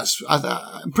think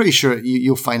I'm pretty sure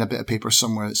you'll find a bit of paper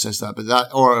somewhere that says that,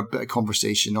 but or a bit of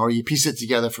conversation, or you piece it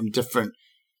together from different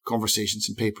conversations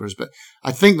and papers. But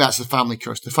I think that's the family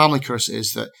curse. The family curse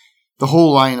is that the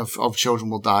whole line of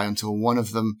children will die until one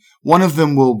of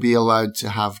them will be allowed to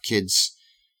have kids,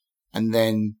 and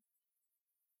then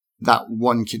that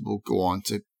one kid will go on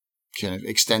to kind of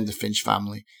extend the Finch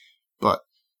family. But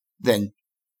then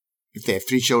if they have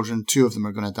 3 children, 2 of them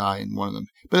are going to die and one of them.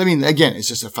 But I mean, again, it's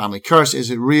just a family curse. Is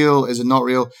it real? Is it not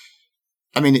real?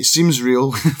 I mean, it seems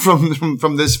real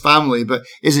from this family, but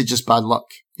is it just bad luck?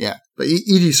 Yeah. But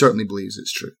Edie certainly believes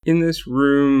it's true. In this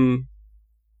room,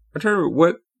 I'm trying to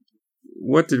remember,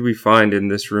 what did we find in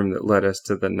this room that led us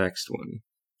to the next one?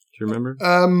 Do you remember?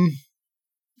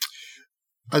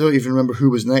 I don't even remember who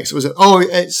was next. Was it? Oh,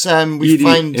 it's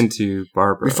into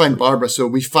Barbara. We find Barbara, so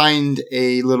we find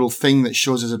a little thing that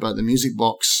shows us about the music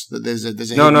box. That there's a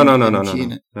no. key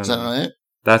in it. Is that not it?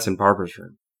 That's in Barbara's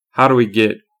room. How do we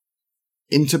get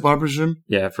into Barbara's room?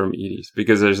 Yeah, from Edie's,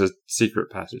 because there's a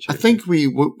secret passage. I think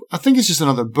it's just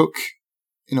another book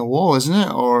in a wall, isn't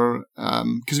it? Or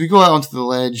because we go out onto the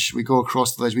ledge, we go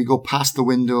across the ledge, we go past the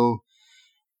window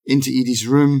into Edie's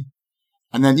room.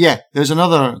 And then, there's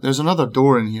another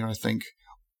door in here, I think.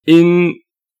 In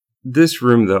this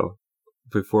room, though,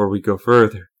 before we go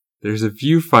further, there's a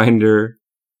viewfinder,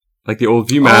 like the old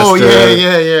Viewmaster. Oh,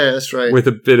 yeah, that's right. With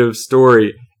a bit of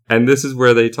story. And this is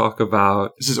where they talk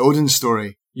about... This is Odin's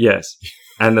story. Yes.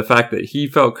 And the fact that he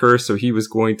felt cursed, so he was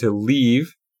going to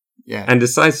leave. Yeah. And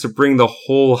decides to bring the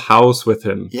whole house with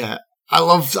him. Yeah. I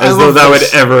love though that would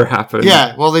ever happen.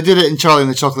 Yeah, well, they did it in Charlie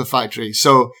and the Chocolate Factory,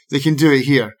 so they can do it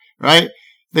here, right?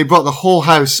 They brought the whole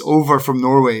house over from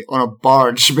Norway on a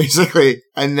barge, basically,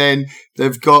 and then they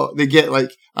get like,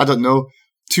 I don't know,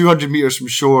 200 meters from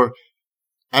shore,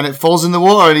 and it falls in the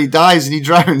water, and he dies, and he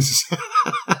drowns.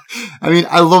 I mean,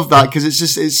 I love that, because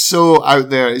it's so out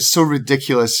there, it's so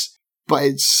ridiculous, but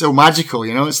it's so magical,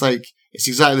 you know? It's like, it's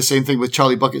exactly the same thing with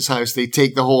Charlie Bucket's house. They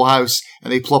take the whole house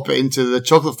and they plop it into the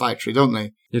chocolate factory, don't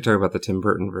they? You're talking about the Tim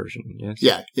Burton version, yes?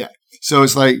 Yeah. So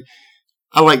it's like,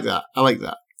 I like that. Like,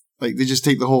 they just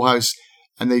take the whole house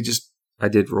and they just... I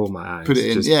did roll my eyes. Put it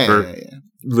in. Just Yeah.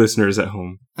 Listeners at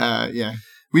home. Yeah.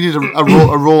 We did a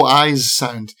roll eyes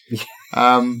sound.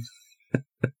 But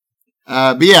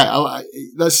yeah,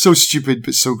 that's so stupid,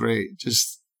 but so great.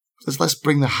 Just let's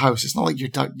bring the house. It's not like you're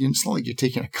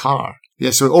taking a car. Yeah.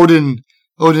 So Odin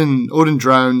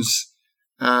drowns,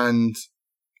 and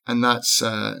that's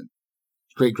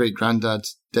great granddad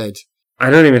dead. I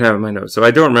don't even have it in my notes, so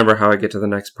I don't remember how I get to the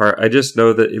next part. I just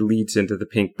know that it leads into the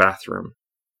pink bathroom,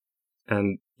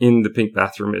 and in the pink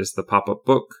bathroom is the pop-up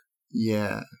book.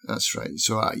 Yeah, that's right.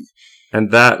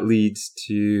 And that leads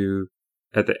to,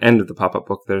 at the end of the pop-up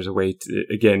book, there's a way to,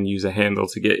 again, use a handle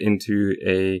to get into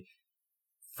a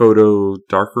photo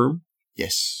darkroom.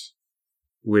 Yes.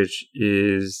 Which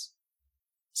is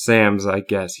Sam's, I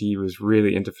guess. He was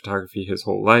really into photography his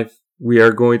whole life. We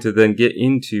are going to then get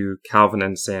into Calvin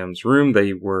and Sam's room.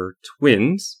 They were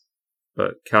twins,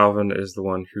 but Calvin is the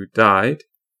one who died.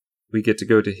 We get to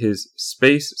go to his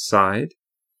space side,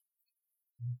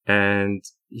 and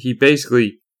he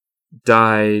basically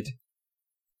died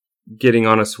getting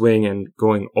on a swing and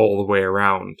going all the way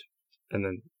around and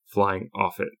then flying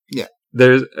off it. Yeah.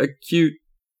 There's a cute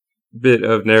bit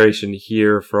of narration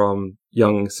here from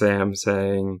young Sam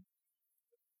saying,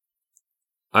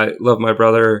 I love my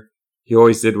brother. He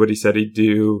always did what he said he'd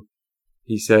do.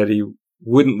 He said he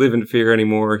wouldn't live in fear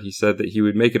anymore. He said that he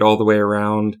would make it all the way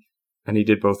around, and he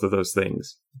did both of those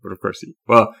things. But of course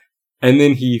and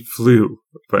then he flew,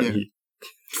 but he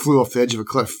flew off the edge of a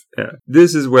cliff. Yeah.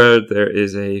 This is where there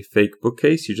is a fake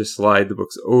bookcase. You just slide the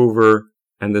books over,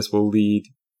 and this will lead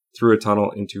through a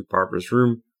tunnel into Barbara's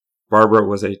room. Barbara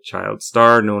was a child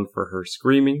star known for her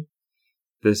screaming.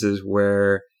 This is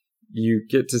where you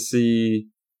get to see,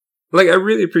 I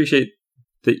really appreciate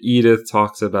that Edith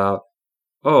talks about,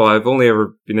 I've only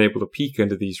ever been able to peek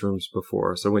into these rooms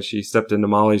before. So when she stepped into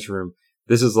Molly's room,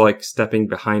 this is like stepping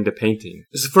behind a painting.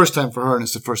 It's the first time for her and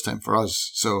it's the first time for us.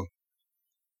 So.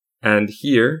 And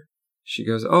here she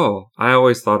goes, I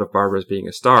always thought of Barbara as being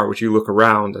a star, which you look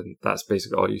around and that's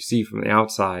basically all you see from the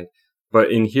outside.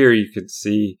 But in here you could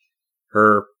see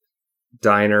her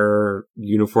diner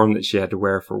uniform that she had to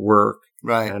wear for work.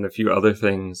 Right. And a few other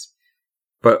things.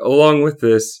 But along with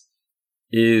this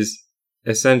is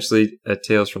essentially a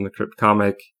Tales from the Crypt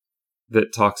comic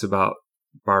that talks about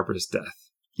Barbara's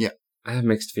death. Yeah. I have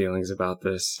mixed feelings about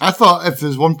this. I thought if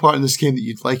there's one part in this game that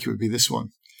you'd like, it would be this one.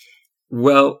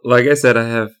 Well, like I said, I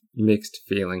have mixed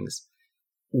feelings.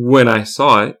 When I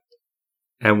saw it,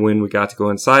 and when we got to go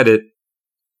inside it,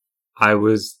 I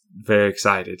was very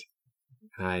excited.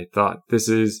 I thought, this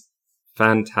is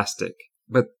fantastic.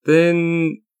 But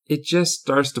then it just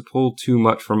starts to pull too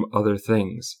much from other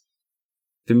things.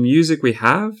 The music we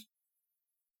have,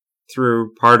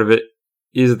 through part of it,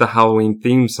 is the Halloween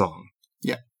theme song.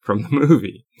 Yeah. From the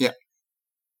movie. Yeah.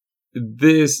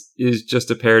 This is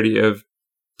just a parody of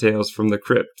Tales from the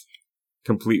Crypt,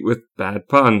 complete with bad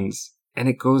puns. And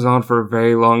it goes on for a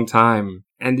very long time.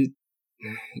 And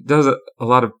it does a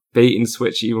lot of bait and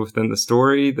switch even within the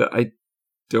story that I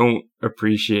don't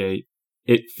appreciate.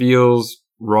 It feels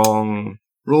wrong.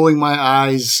 Rolling my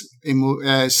eyes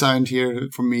sound here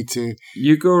from me too.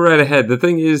 You go right ahead. The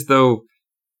thing is, though,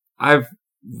 I've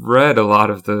read a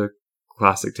lot of the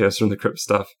classic Tales from the Crypt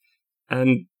stuff.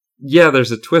 And yeah,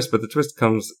 there's a twist, but the twist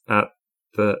comes at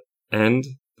the end.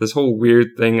 This whole weird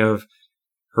thing of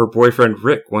her boyfriend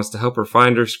Rick wants to help her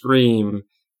find her scream.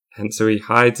 And so he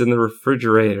hides in the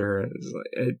refrigerator.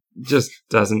 It just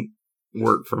doesn't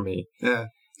work for me. Yeah.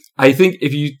 I think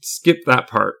if you skip that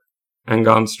part and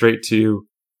gone straight to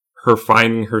her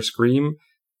finding her scream,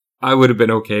 I would have been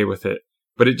okay with it.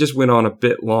 But it just went on a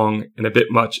bit long and a bit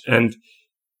much and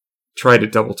tried a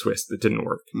double twist that didn't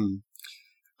work.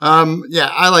 Yeah,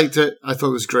 I liked it. I thought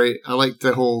it was great. I liked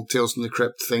the whole Tales from the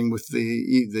Crypt thing with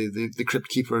the Crypt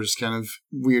Keeper's kind of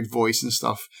weird voice and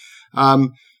stuff.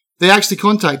 They actually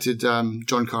contacted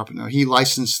John Carpenter. He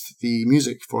licensed the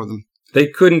music for them. They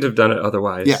couldn't have done it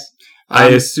otherwise. Yeah. I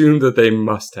assume that they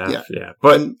must have, yeah.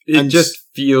 But it just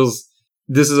feels...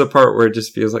 This is a part where it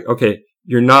just feels like, okay,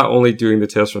 you're not only doing the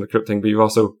Tales from the Crypt thing, but you've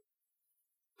also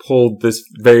pulled this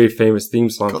very famous theme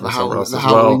song from somewhere else as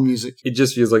well. Music. It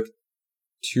just feels like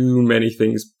too many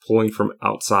things pulling from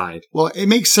outside. Well, it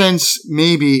makes sense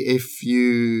maybe if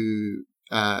you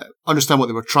understand what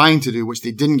they were trying to do, which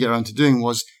they didn't get around to doing.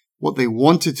 Was what they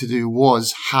wanted to do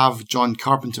was have John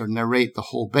Carpenter narrate the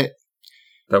whole bit.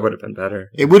 That would have been better.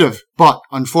 It would have, but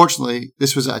unfortunately,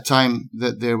 this was at a time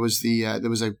that there was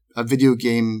a video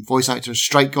game voice actors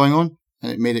strike going on,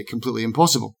 and it made it completely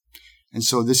impossible. And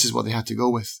so this is what they had to go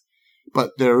with.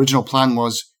 But their original plan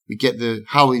was we get the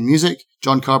Halloween music.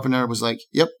 John Carpenter was like,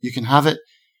 "Yep, you can have it,"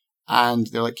 and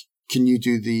they're like, "Can you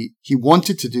do the?" He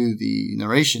wanted to do the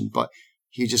narration, but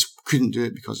he just couldn't do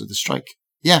it because of the strike.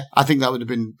 Yeah, I think that would have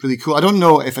been really cool. I don't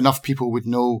know if enough people would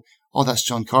know. Oh, that's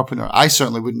John Carpenter. I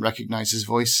certainly wouldn't recognize his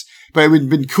voice, but it would have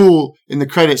been cool in the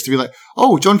credits to be like,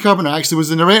 oh, John Carpenter actually was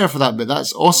the narrator for that bit.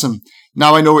 That's awesome.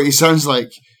 Now I know what he sounds like.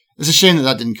 It's a shame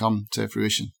that didn't come to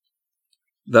fruition.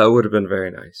 That would have been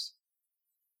very nice.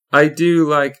 I do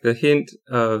like the hint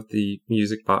of the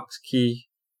music box key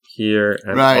here,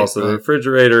 and also the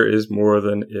refrigerator is more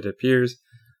than it appears.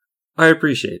 I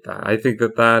appreciate that. I think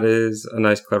that is a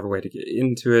nice, clever way to get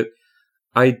into it.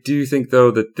 I do think, though,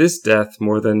 that this death,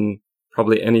 more than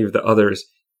probably any of the others,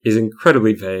 is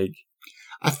incredibly vague.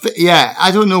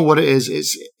 I don't know what it is. It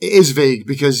is vague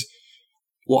because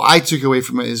what I took away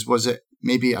from it was it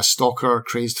maybe a stalker,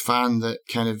 crazed fan that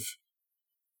kind of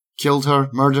killed her,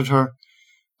 murdered her,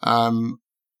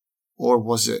 or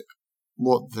was it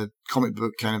what the comic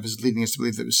book kind of is leading us to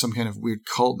believe that it was some kind of weird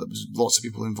cult that was lots of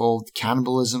people involved,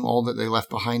 cannibalism, all that they left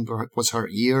behind was her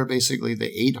ear, basically. They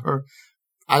ate her.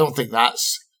 I don't think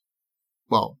that's,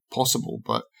 possible,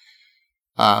 but,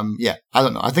 I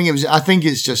don't know. I think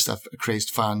it's just a crazed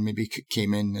fan maybe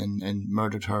came in and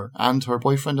murdered her and her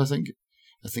boyfriend, I think.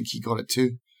 I think he got it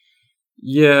too.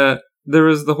 Yeah, there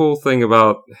was the whole thing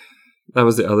about, that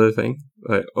was the other thing.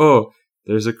 Like, oh,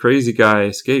 there's a crazy guy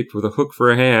escaped with a hook for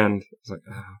a hand. It's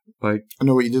like, I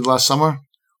know what you did last summer.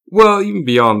 Well, even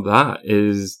beyond that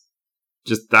is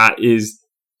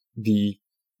the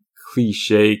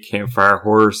cliche campfire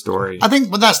horror story. I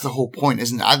think, but that's the whole point,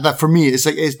 isn't it? That for me, it's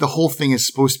the whole thing is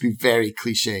supposed to be very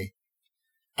cliche,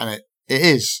 and it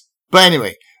is. But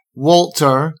anyway,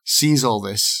 Walter sees all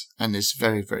this and is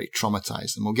very, very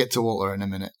traumatized, and we'll get to Walter in a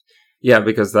minute. Yeah,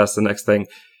 because that's the next thing.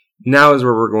 Now is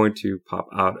where we're going to pop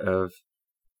out of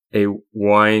a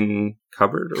wine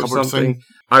cupboard or something. Thing.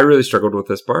 I really struggled with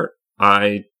this part.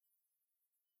 I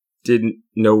didn't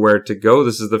know where to go.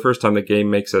 This is the first time the game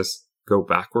makes us go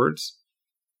backwards.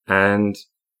 And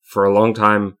for a long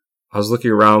time, I was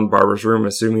looking around Barbara's room,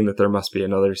 assuming that there must be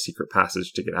another secret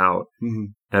passage to get out. Mm-hmm.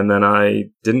 And then I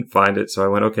didn't find it, so I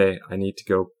went, okay, I need to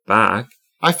go back.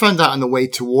 I found that on the way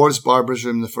towards Barbara's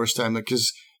room the first time,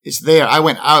 because it's there. I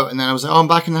went out, and then I was like, oh, I'm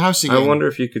back in the house again. I wonder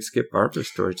if you could skip Barbara's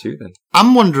story too, then.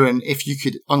 I'm wondering if you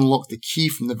could unlock the key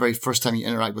from the very first time you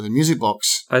interact with the music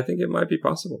box. I think it might be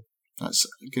possible. That's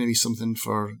going to be something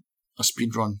for a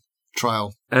speedrun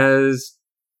trial. As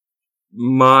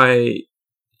my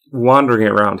wandering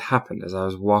around happened, as I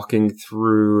was walking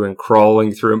through and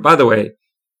crawling through, and by the way,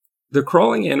 the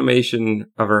crawling animation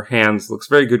of her hands looks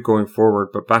very good going forward,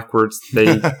 but backwards,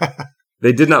 they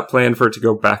did not plan for it to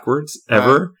go backwards,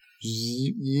 ever.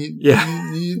 Yeah.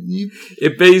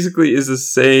 It basically is the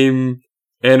same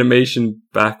animation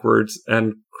backwards,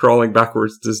 and crawling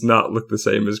backwards does not look the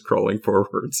same as crawling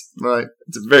forwards. Right.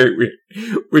 It's very weird.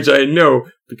 Which I know,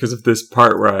 because of this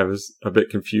part where I was a bit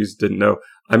confused, didn't know.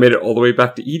 I made it all the way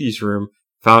back to Edie's room,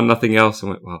 found nothing else, and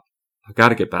went, well, I've got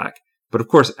to get back. But of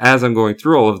course, as I'm going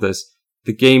through all of this,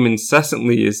 the game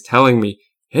incessantly is telling me,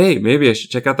 hey, maybe I should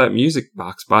check out that music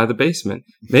box by the basement.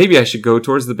 Maybe I should go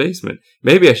towards the basement.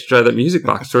 Maybe I should try that music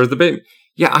box towards the basement.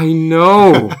 Yeah, I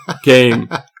know, game.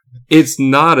 It's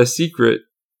not a secret.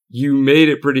 You made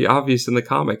it pretty obvious in the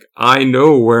comic. I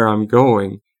know where I'm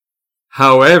going.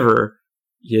 However,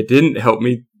 you didn't help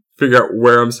me figure out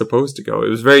where I'm supposed to go. It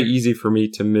was very easy for me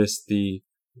to miss the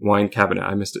wine cabinet.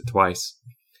 I missed it twice.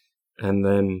 And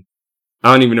then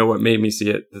I don't even know what made me see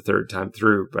it the third time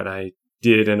through, but I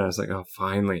did, and I was like, oh,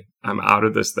 finally, I'm out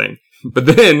of this thing. But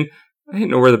then I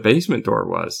didn't know where the basement door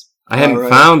was. I hadn't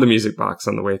found the music box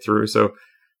on the way through, so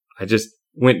I just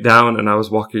went down and I was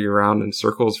walking around in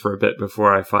circles for a bit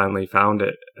before I finally found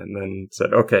it and then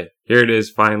said, okay, here it is.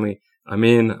 Finally, I'm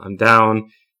in, I'm down.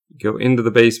 You go into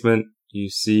the basement. You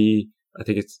see, I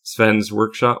think it's Sven's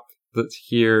workshop that's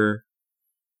here.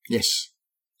 Yes.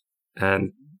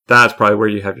 And that's probably where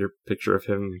you have your picture of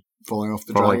him falling off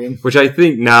the dragon. Which I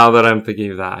think, now that I'm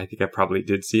thinking of that, I think I probably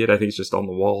did see it. I think it's just on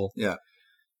the wall. Yeah.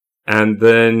 And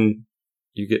then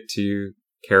you get to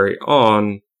carry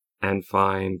on and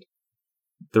find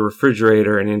the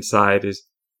refrigerator, and inside is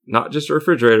not just a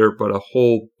refrigerator, but a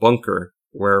whole bunker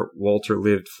where Walter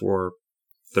lived for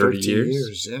 30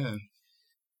 years. Yeah.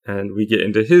 And we get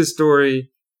into his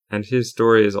story, and his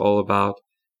story is all about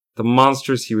the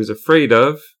monsters he was afraid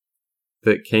of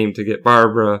that came to get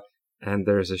Barbara, and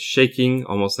there's a shaking,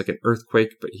 almost like an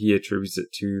earthquake, but he attributes it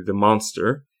to the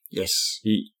monster. Yes.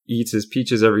 He eats his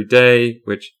peaches every day,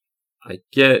 which I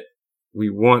get. We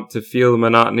want to feel the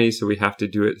monotony, so we have to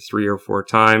do it 3 or 4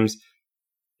 times.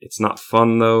 It's not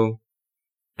fun, though.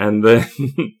 And then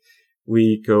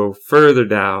we go further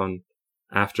down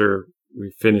after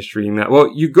we finished reading that.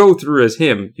 Well, you go through as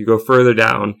him. You go further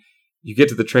down. You get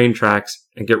to the train tracks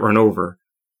and get run over.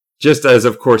 Just as,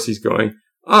 of course, he's going,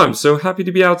 oh, I'm so happy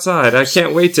to be outside. I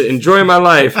can't wait to enjoy my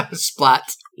life. Splat.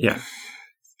 Yeah.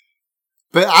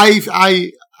 But I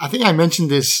think I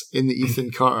mentioned this in the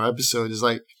Ethan Carter episode. Is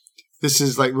like, this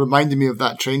is like reminding me of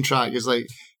that train track. It's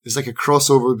like a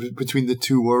crossover between the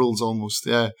two worlds almost.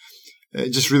 Yeah. It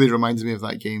just really reminds me of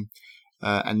that game.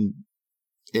 And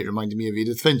it reminded me of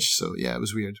Edith Finch. So yeah, it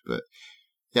was weird. But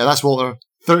yeah, that's Walter.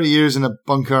 30 years in a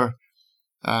bunker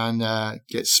and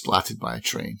gets splatted by a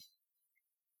train.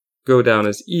 Go down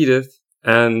as Edith,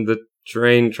 and the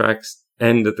train tracks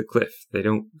end at the cliff. They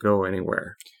don't go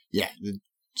anywhere. Yeah,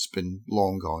 it's been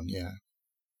long gone, yeah.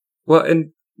 Well,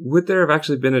 and would there have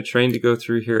actually been a train to go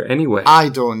through here anyway? I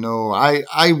don't know.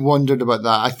 I wondered about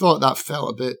that. I thought that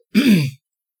felt a bit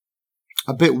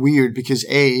a bit weird because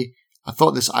I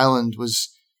thought this island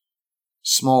was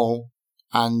small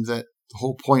and that the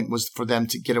whole point was for them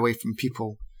to get away from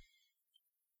people.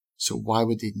 So why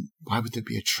would there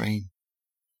be a train?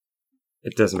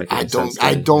 It doesn't make any sense.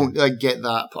 I don't get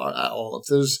that part at all.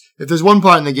 If there's one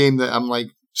part in the game that I'm like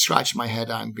scratching my head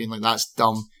at and being like, that's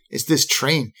dumb, it's this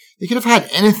train. They could have had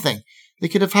anything. They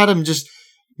could have had him just,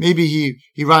 maybe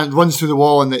he runs through the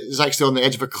wall and is actually on the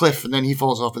edge of a cliff and then he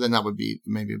falls off, but then that would be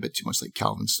maybe a bit too much like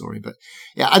Calvin's story. But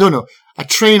yeah, I don't know. A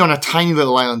train on a tiny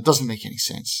little island doesn't make any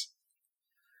sense.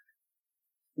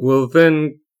 We'll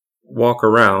then walk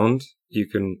around. You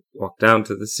can walk down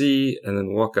to the sea and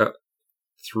then walk up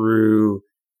through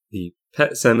the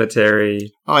pet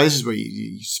cemetery. Oh, this is where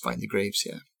you find the graves,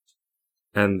 yeah.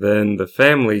 And then the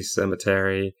family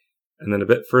cemetery. And then a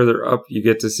bit further up, you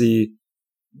get to see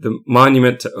the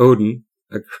monument to Odin.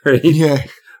 A great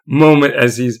moment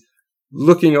as he's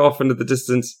looking off into the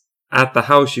distance at the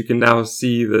house. You can now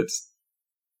see that's,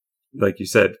 like you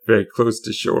said, very close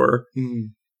to shore.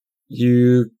 Mm.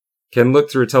 You can look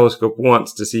through a telescope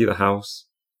once to see the house.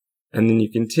 And then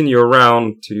you continue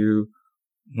around to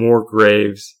more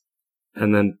graves,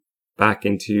 and then back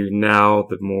into now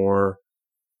the more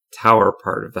tower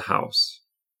part of the house.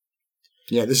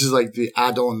 Yeah, this is like the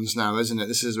add-ons now, isn't it?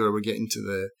 This is where we're getting to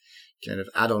the kind of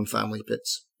add-on family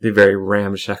bits. The very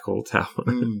ramshackle tower.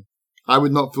 I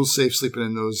would not feel safe sleeping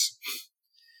in those.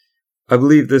 I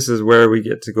believe this is where we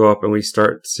get to go up and we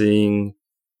start seeing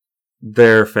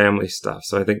their family stuff.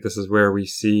 So I think this is where we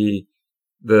see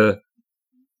the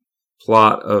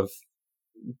plot of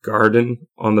garden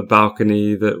on the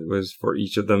balcony that was for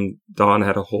each of them. Dawn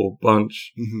had a whole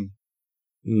bunch. Mm-hmm.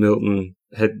 Milton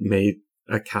had made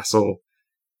a castle.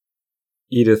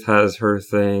 Edith has her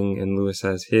thing and Lewis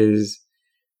has his.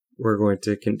 We're going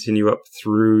to continue up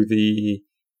through the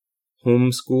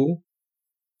homeschool.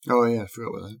 Oh yeah, I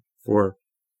forgot about that. For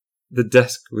the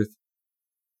desk with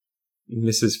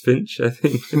Mrs. Finch, I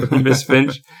think. Miss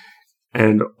Finch.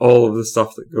 And all of the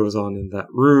stuff that goes on in that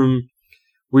room.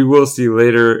 We will see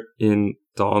later in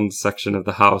Dawn's section of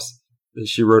the house that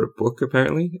she wrote a book,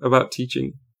 apparently, about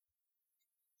teaching.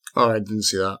 Oh, I didn't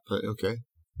see that, but okay.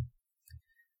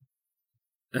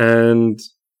 And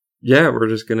yeah, we're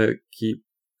just going to keep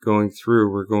going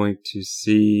through. We're going to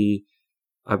see,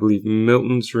 I believe,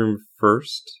 Milton's room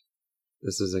first.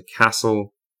 This is a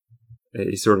castle,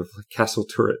 a sort of castle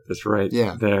turret that's right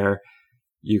there.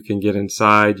 You can get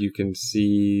inside. You can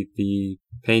see the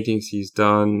paintings he's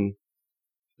done.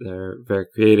 They're very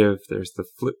creative. There's the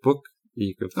flip book that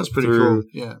you can flip. That's pretty through, cool,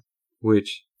 yeah.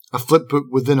 Which... a flip book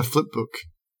within a flip book.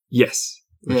 Yes,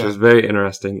 which is very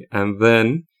interesting. And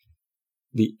then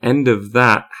the end of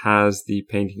that has the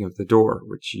painting of the door,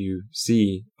 which you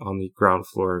see on the ground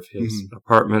floor of his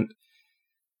apartment,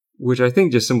 which I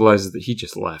think just symbolizes that he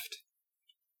just left.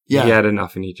 Yeah. He had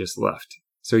enough and he just left.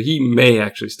 So he may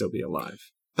actually still be alive.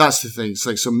 That's the thing. It's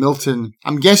like, so Milton,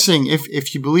 I'm guessing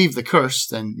if you believe the curse,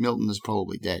 then Milton is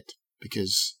probably dead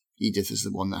because Edith is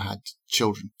the one that had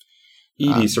children.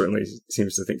 Edie certainly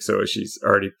seems to think so. She's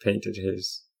already painted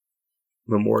his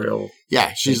memorial.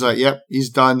 Yeah, she's like, yep, he's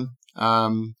done.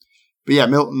 But yeah,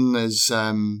 Milton is,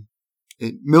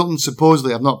 Milton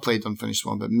supposedly, I've not played Unfinished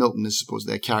Swan, but Milton is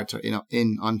supposedly a character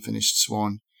in Unfinished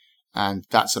Swan. And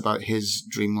that's about his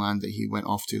dreamland that he went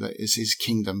off to. That is his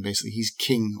kingdom, basically. He's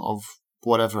king of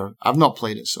whatever. I've not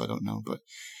played it, so I don't know. But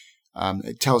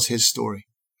it tells his story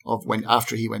of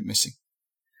after he went missing.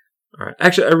 All right.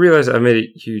 Actually, I realize I made a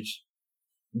huge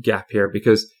gap here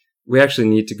because we actually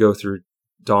need to go through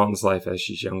Dawn's life as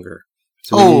she's younger.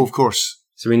 So of course.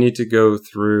 So we need to go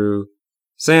through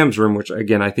Sam's room, which,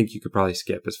 again, I think you could probably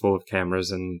skip. It's full of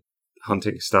cameras and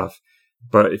hunting stuff.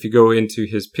 But if you go into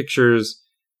his pictures,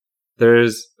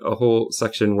 there's a whole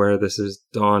section where this is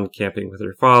Dawn camping with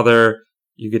her father.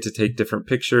 You get to take different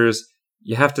pictures.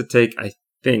 You have to take, I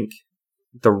think,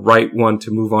 the right one to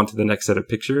move on to the next set of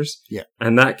pictures. Yeah.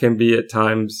 And that can be at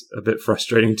times a bit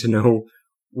frustrating to know,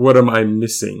 what am I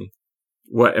missing?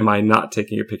 What am I not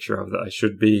taking a picture of that I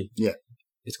should be? Yeah.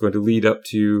 It's going to lead up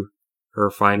to her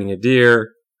finding a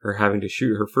deer, her having to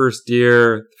shoot her first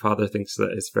deer. The father thinks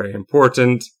that it's very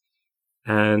important.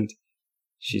 And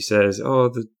she says, oh,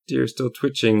 the deer's still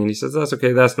twitching. And he says, that's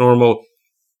okay, that's normal.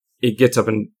 It gets up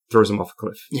and throws him off a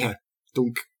cliff. Yeah,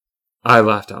 dunk. I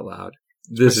laughed out loud.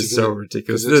 This is so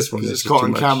ridiculous. This one is it's caught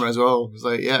on camera as well. It's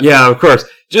like, yeah. Yeah, of course.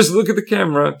 Just look at the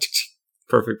camera.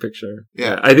 Perfect picture.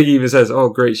 Yeah. I think he even says, oh,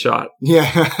 great shot.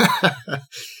 Yeah.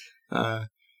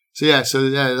 So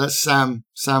that's Sam.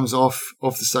 Sam's off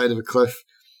the side of a cliff.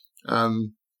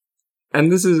 And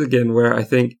this is, again, where I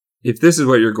think if this is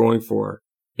what you're going for,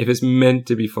 if it's meant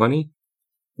to be funny,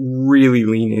 really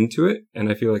lean into it. And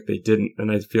I feel like they didn't.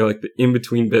 And I feel like the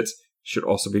in-between bits should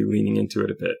also be leaning into it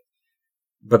a bit.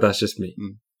 But that's just me.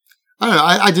 I don't know.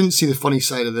 I didn't see the funny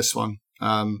side of this one.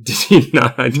 Did you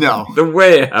not? No. The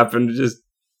way it happened, just...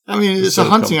 I mean, it's a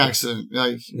hunting accident.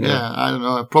 Like, yeah, I don't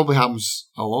know. It probably happens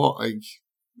a lot. Like,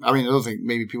 I mean, I don't think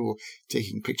maybe people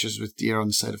taking pictures with deer on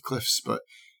the side of cliffs, but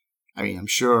I mean, I'm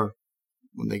sure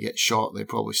when they get shot, they're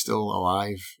probably still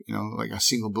alive. You know, like a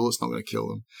single bullet's not going to kill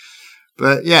them.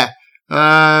 But yeah,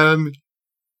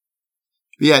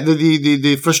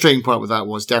 the frustrating part with that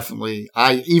was definitely,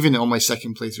 even on my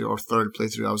second playthrough or third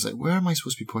playthrough, I was like, where am I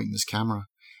supposed to be pointing this camera?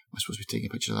 Am I supposed to be taking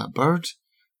a picture of that bird?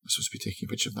 Am I supposed to be taking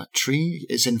a picture of that tree?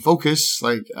 It's in focus.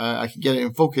 Like, I can get it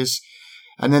in focus.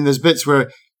 And then there's bits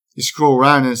where you scroll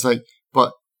around and it's like,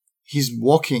 but he's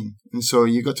walking. And so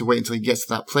you got to wait until he gets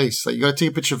to that place. Like, you got to take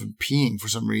a picture of him peeing for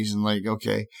some reason. Like,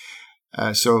 okay.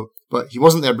 But he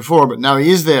wasn't there before, but now he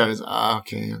is there. It's,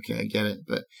 okay, I get it.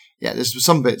 But yeah, there's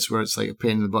some bits where it's like a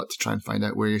pain in the butt to try and find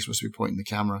out where you're supposed to be pointing the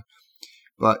camera.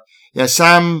 But yeah,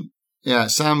 Sam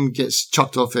gets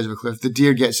chucked off the edge of a cliff. The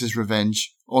deer gets his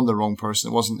revenge on the wrong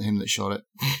person. It wasn't him that shot it.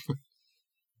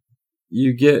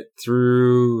 You get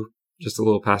through just a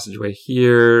little passageway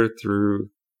here, through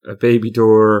a baby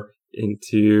door,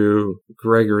 into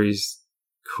Gregory's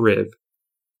crib,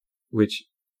 which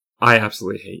I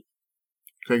absolutely hate.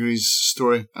 Gregory's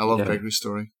story. I love Gregory's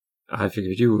story. I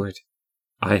figured you would.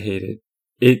 I hate it.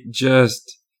 It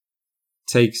just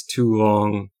takes too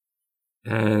long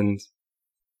and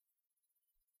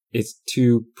it's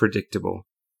too predictable.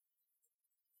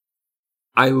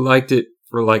 I liked it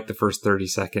for like the first 30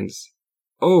 seconds.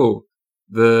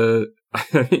 I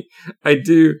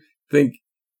do think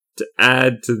to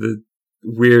add to the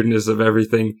weirdness of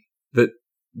everything that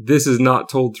this is not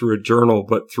told through a journal,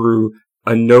 but through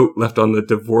a note left on the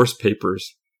divorce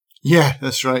papers. Yeah,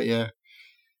 that's right, yeah.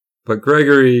 But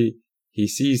Gregory, he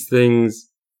sees things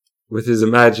with his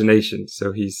imagination.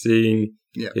 So he's seeing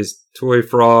his toy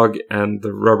frog and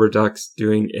the rubber ducks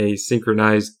doing a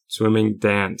synchronized swimming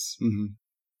dance. Mm-hmm.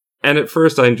 And at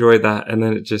first I enjoyed that, and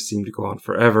then it just seemed to go on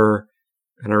forever.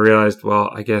 And I realized,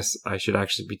 well, I guess I should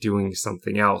actually be doing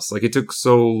something else. Like, it took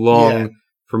so long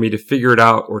for me to figure it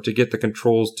out or to get the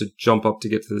controls to jump up to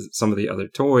get to some of the other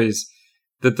toys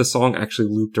that the song actually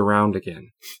looped around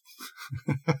again.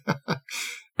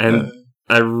 And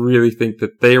I really think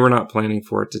that they were not planning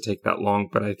for it to take that long,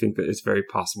 but I think that it's very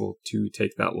possible to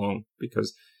take that long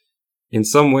because in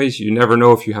some ways you never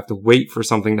know if you have to wait for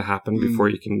something to happen before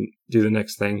you can do the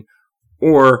next thing,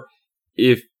 or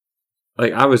if,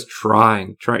 like, I was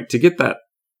trying to get that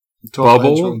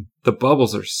bubble. The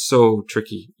bubbles are so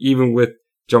tricky, even with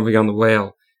jumping on the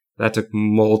whale. That took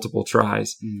multiple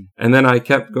tries. And then I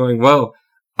kept going, well,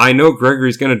 I know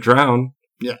Gregory's going to drown.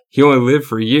 Yeah. He only lived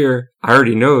for a year. I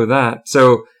already know that.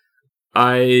 So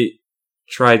I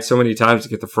tried so many times to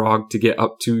get the frog to get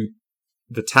up to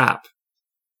the tap.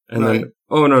 And then,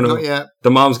 oh, no.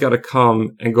 The mom's got to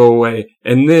come and go away.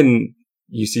 And then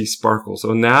you see sparkle.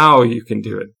 So now you can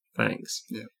do it. Thanks.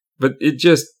 Yeah. But it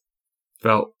just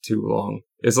felt too long.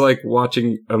 It's like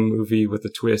watching a movie with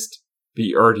a twist, but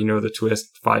you already know the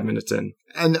twist 5 minutes in.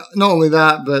 And not only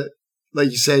that, but like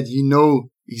you said, you know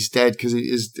he's dead because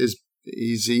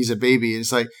he's a baby.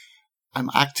 It's like, I'm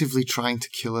actively trying to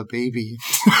kill a baby.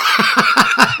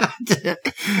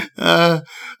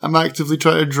 I'm actively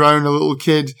trying to drown a little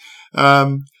kid.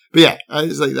 But yeah,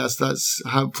 it's like that's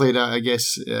how it played out. I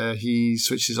guess he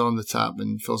switches on the tap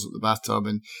and fills up the bathtub,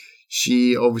 and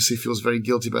she obviously feels very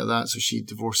guilty about that, so she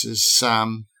divorces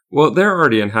Sam. Well, they're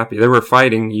already unhappy. They were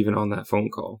fighting even on that phone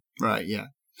call. Right, yeah.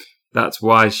 That's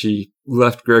why she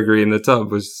left Gregory in the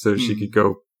tub, was so she could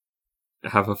go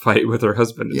have a fight with her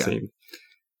husband, it seemed.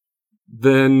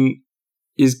 Then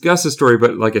is Gus's story,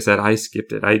 but like I said, I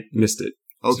skipped it. I missed it.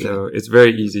 Okay. So it's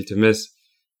very easy to miss.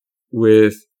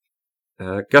 With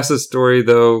Gus's story,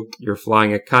 though, you're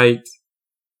flying a kite.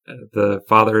 The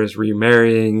father is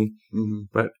remarrying,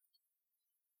 but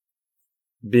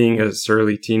being a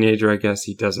surly teenager, I guess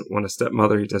he doesn't want a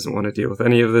stepmother. He doesn't want to deal with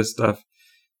any of this stuff.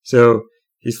 So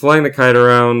he's flying the kite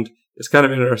around. It's kind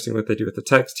of interesting what they do with the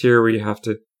text here, where you have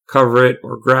to cover it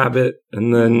or grab it,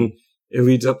 and then it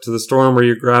leads up to the storm where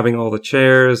you're grabbing all the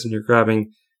chairs and you're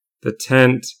grabbing the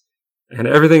tent, and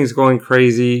everything's going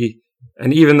crazy.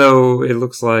 And even though it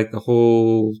looks like the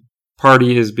whole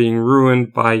party is being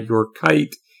ruined by your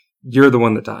kite, you're the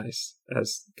one that dies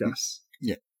as Gus.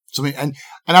 Yeah. So, and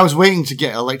I was waiting to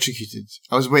get electrocuted.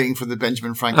 I was waiting for the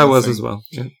Benjamin Franklin I was thing, as well.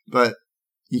 Yeah. But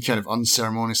you kind of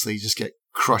unceremoniously just get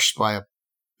crushed by a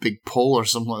big pole or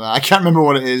something like that. I can't remember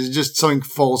what it is. It's just something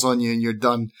falls on you and you're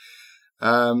done.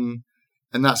 And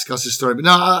that's Gus's story. But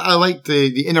no, I like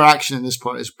the interaction in this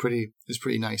part is pretty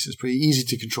nice. It's pretty easy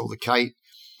to control the kite.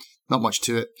 Not much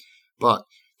to it. But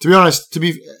to be honest,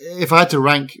 if I had to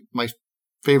rank my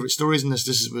favorite stories in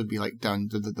this would be like down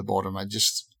the bottom.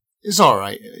 It's all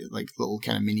right, like little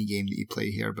kind of mini game that you play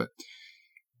here, but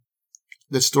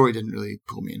the story didn't really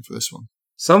pull me in for this one.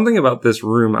 Something about this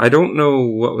room, I don't know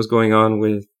what was going on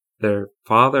with their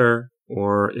father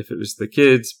or if it was the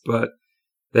kids, but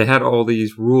they had all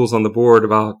these rules on the board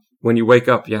about when you wake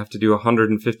up, you have to do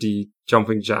 150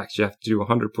 jumping jacks, you have to do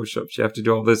 100 push-ups, you have to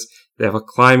do all this. They have a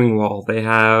climbing wall. They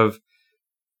have,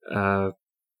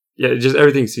 just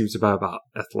everything seems about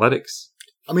athletics.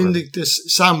 I mean,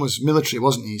 Sam was military,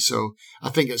 wasn't he? So I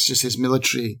think it's just his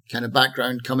military kind of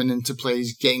background coming into play.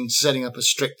 He's setting up a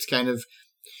strict kind of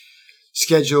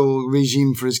schedule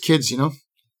regime for his kids, you know?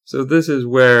 So this is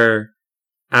where,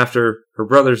 after her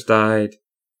brothers died,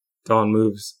 Dawn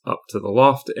moves up to the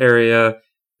loft area.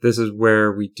 This is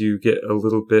where we do get a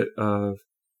little bit of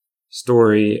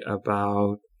story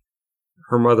about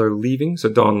her mother leaving. So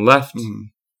Dawn left.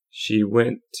 She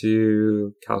went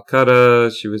to Calcutta.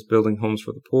 She was building homes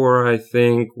for the poor, I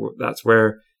think. That's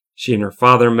where she and her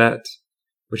father met,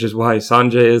 which is why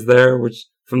Sanjay is there, which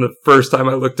from the first time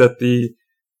I looked at the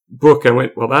book, I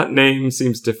went, well, that name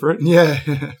seems different. Yeah.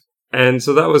 And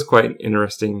so that was quite an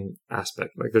interesting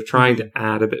aspect. Like they're trying to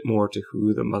add a bit more to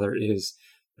who the mother is.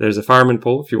 There's a fireman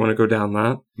pole if you want to go down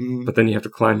that, but then you have to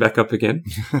climb back up again.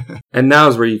 And now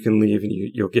is where you can leave and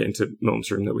you'll get into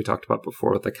Milton's room that we talked about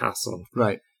before with the castle.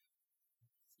 Right.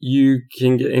 You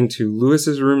can get into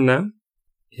Lewis's room now.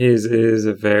 His is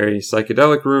a very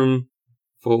psychedelic room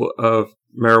full of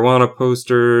marijuana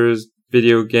posters,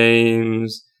 video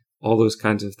games, all those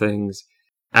kinds of things.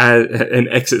 An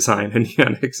exit sign, a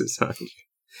neon exit sign.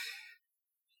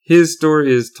 His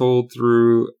story is told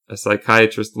through a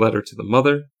psychiatrist's letter to the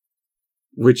mother,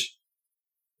 which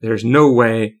there's no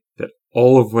way that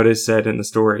all of what is said in the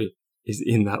story is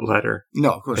in that letter.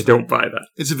 No, of course I don't buy that.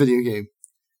 It's a video game.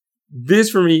 This,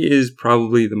 for me, is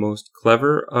probably the most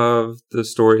clever of the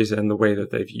stories and the way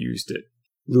that they've used it.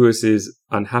 Lewis is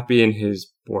unhappy in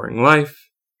his boring life.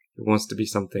 He wants to be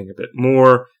something a bit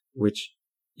more, which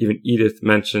even Edith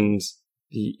mentions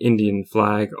the Indian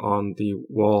flag on the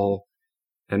wall.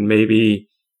 And maybe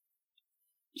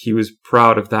he was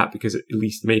proud of that because it at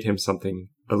least made him something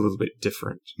a little bit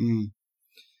different.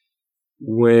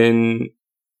 When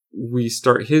we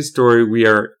start his story, we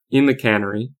are in the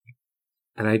cannery.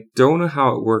 And I don't know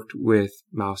how it worked with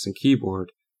mouse and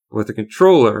keyboard. But with the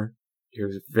controller, it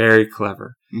was very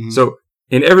clever. So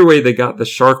in every way, they got the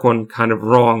shark one kind of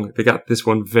wrong. They got this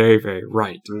one very, very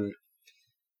right.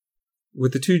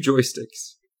 with the two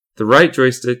joysticks. The right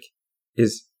joystick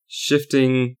is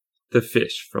shifting the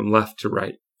fish from left to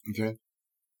right. Okay.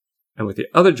 And with the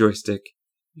other joystick,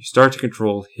 you start to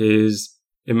control his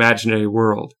imaginary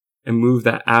world and move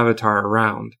that avatar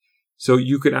around. So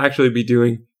you could actually be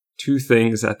doing two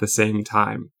things at the same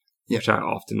time, which I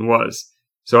often was.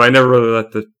 So I never really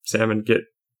let the salmon get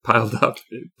piled up.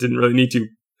 It didn't really need to.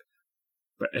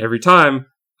 But every time,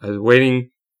 I was waiting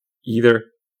either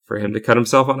for him to cut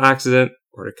himself on accident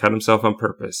or to cut himself on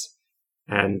purpose.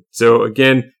 And so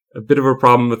again, a bit of a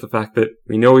problem with the fact that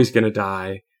we know he's going to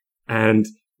die, and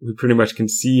we pretty much can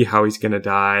see how he's going to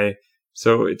die.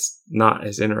 So it's not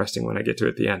as interesting when I get to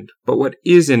it at the end. But what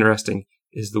is interesting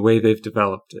is the way they've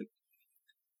developed it.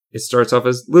 It starts off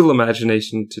as little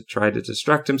imagination to try to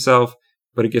distract himself,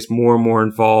 but it gets more and more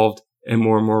involved and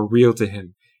more real to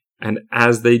him. And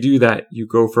as they do that, you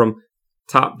go from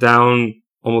top-down,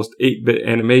 almost 8-bit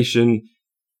animation,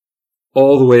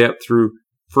 all the way up through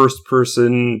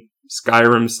first-person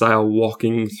Skyrim-style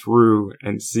walking through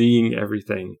and seeing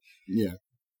everything. Yeah.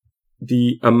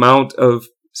 The amount of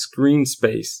screen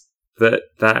space that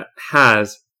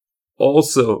has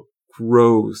also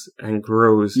grows and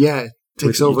grows. Yeah, it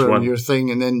takes over on your thing,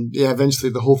 and then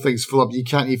eventually the whole thing's full up. You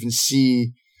can't even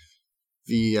see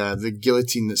the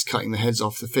guillotine that's cutting the heads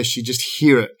off the fish. You just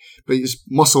hear it, but it's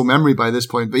muscle memory by this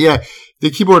point. But yeah, the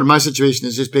keyboard in my situation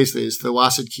is just basically it's the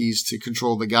WASD keys to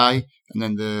control the guy, and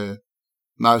then the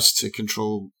mouse to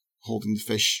control holding the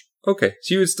fish. Okay,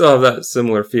 so you would still have that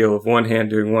similar feel of one hand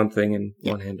doing one thing and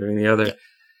one hand doing the other. Yeah.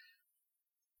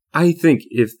 I think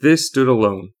if this stood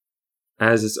alone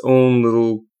as its own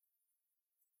little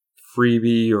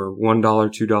freebie or $1,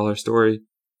 $2 story,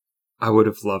 I would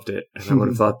have loved it. And I would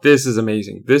have thought, this is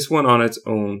amazing. This one on its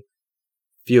own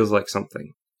feels like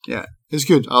something. Yeah, it's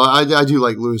good. I do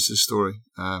like Lewis's story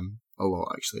a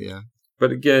lot, actually, yeah.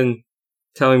 But again,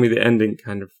 telling me the ending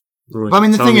kind of ruined it. But I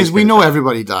mean, the thing is, we know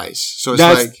everybody dies. So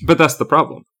it's But that's the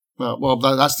problem. Well,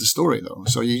 that's the story, though.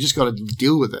 So you just got to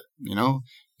deal with it, you know?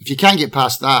 If you can't get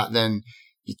past that, then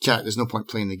you can't. There's no point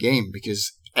playing the game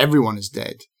because everyone is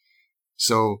dead.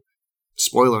 So,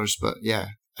 spoilers, but yeah,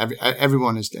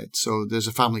 everyone is dead. So there's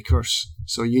a family curse.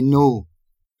 So you know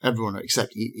everyone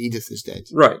except Edith is dead.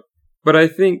 Right. But I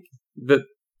think that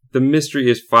the mystery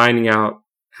is finding out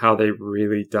how they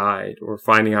really died or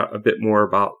finding out a bit more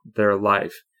about their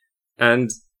life.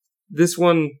 And this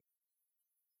one,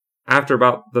 after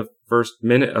about the first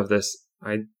minute of this,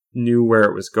 I knew where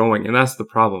it was going. And that's the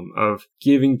problem of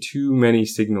giving too many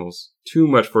signals, too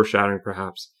much foreshadowing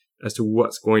perhaps, as to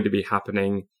what's going to be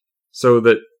happening, so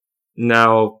that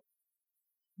now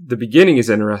the beginning is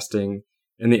interesting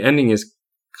and the ending is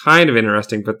kind of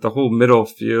interesting, but the whole middle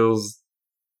feels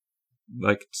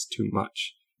like it's too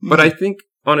much. Mm-hmm. But I think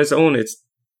on its own, it's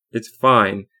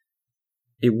fine.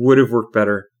 It would have worked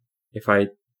better if I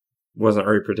wasn't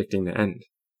already predicting the end.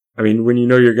 I mean, when you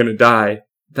know you're going to die,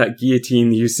 that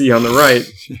guillotine you see on the right,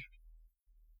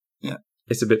 yeah,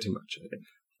 it's a bit too much, I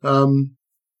think.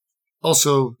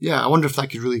 Also, yeah, I wonder if that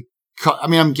could really cut. I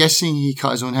mean, I'm guessing he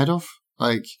cut his own head off.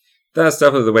 Like, that's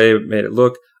definitely the way it made it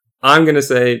look. I'm going to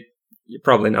say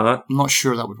probably not. I'm not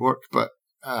sure that would work, but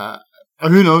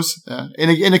who knows?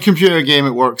 In a computer game,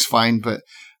 it works fine, but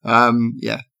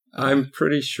yeah. I'm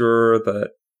pretty sure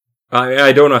that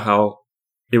I don't know how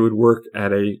it would work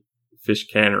at a fish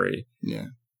cannery. Yeah.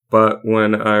 But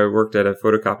when I worked at a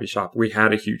photocopy shop, we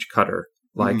had a huge cutter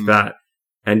like that,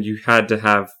 and you had to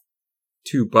have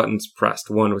 2 buttons pressed,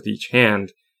 one with each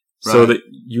hand, so that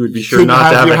you would be sure not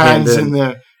to have a hand in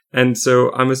there. And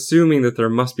so I'm assuming that there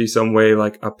must be some way,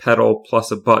 like a pedal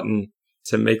plus a button,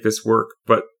 to make this work.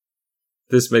 But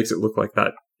this makes it look like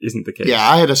that isn't the case. Yeah,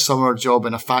 I had a summer job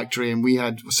in a factory, and we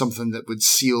had something that would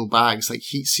seal bags, like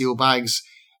heat seal bags,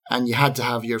 and you had to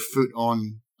have your foot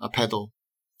on a pedal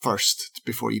first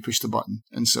before you push the button.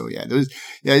 And so, yeah,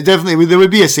 definitely there would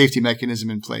be a safety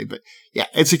mechanism in play. But yeah,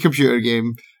 it's a computer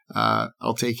game.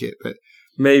 I'll take it. But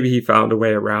maybe he found a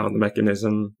way around the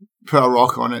mechanism. Put a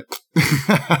rock on it.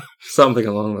 Something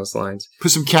along those lines.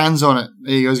 Put some cans on it.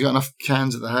 There you go. He's got enough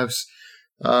cans at the house.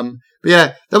 But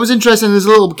yeah, that was interesting. There's a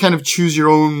little kind of choose your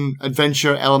own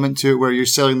adventure element to it where you're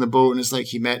sailing the boat and it's like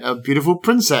he met a beautiful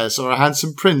princess or a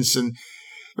handsome prince. And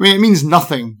I mean, it means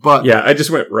nothing, but yeah, I just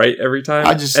went right every time.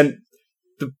 And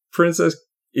the princess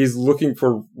is looking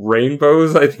for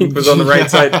rainbows, I think was on the right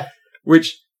side,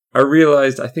 which I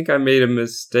realized I think I made a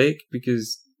mistake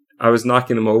because I was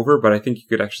knocking them over, but I think you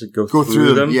could actually go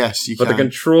through them. Yes, you can. But the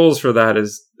controls for that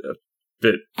is a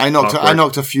bit awkward. I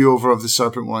knocked a few over of the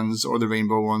serpent ones or the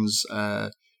rainbow ones,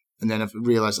 and then I've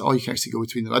realized, you can actually go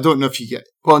between them. I don't know if you get...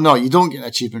 Well, no, you don't get an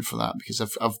achievement for that because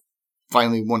I've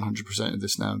finally 100% of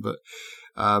this now. But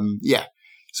yeah.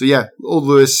 So yeah, old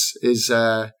Lewis is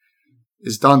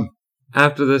done.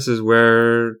 After this is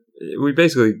where we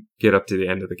basically get up to the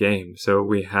end of the game. So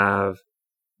we have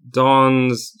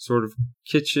Dawn's sort of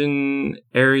kitchen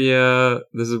area.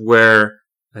 This is where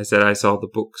I said I saw the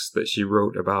books that she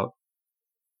wrote about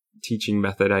teaching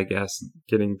method, I guess,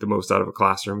 getting the most out of a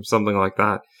classroom, something like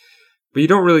that. But you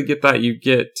don't really get that. You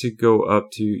get to go up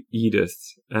to Edith,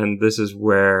 and this is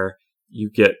where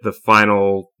you get the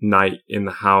final night in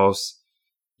the house.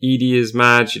 Edie is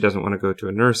mad. She doesn't want to go to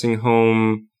a nursing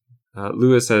home.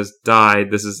 Lewis has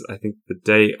died. This is, I think, the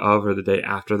day of or the day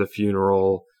after the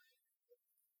funeral.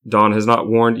 Dawn has not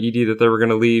warned Edie that they were going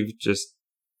to leave, just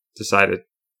decided,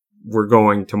 we're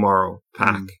going tomorrow,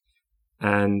 pack.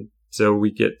 And so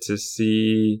we get to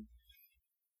see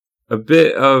a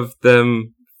bit of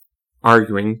them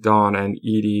arguing, Dawn and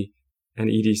Edie. And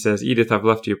Edie says, Edith, I've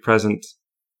left you a present.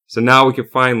 So now we can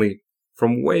finally,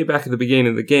 from way back at the beginning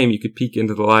of the game, you could peek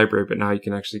into the library, but now you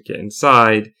can actually get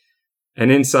inside.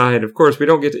 And inside, of course, we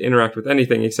don't get to interact with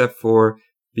anything except for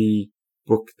the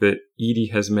book that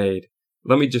Edie has made.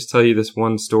 Let me just tell you this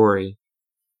one story.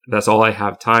 That's all I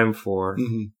have time for.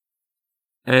 Mm-hmm.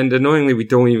 And annoyingly, we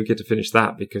don't even get to finish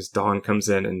that because Dawn comes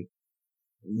in and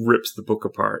rips the book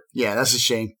apart. Yeah, that's a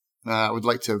shame. I would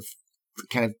like to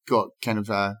have got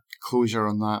closure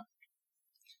on that.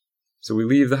 So we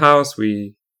leave the house,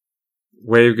 we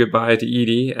wave goodbye to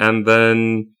Edie, and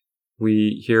then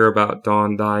we hear about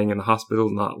Dawn dying in the hospital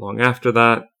not long after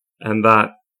that, and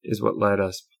that is what led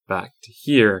us back to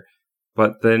here.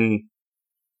 But then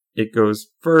it goes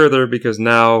further because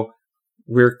now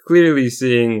we're clearly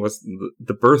seeing what's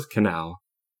the birth canal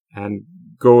and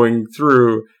going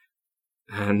through,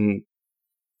 and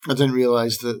I didn't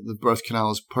realize that the birth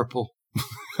canal is purple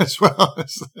as well.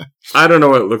 I don't know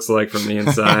what it looks like from the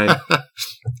inside.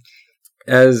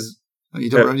 You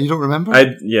don't remember?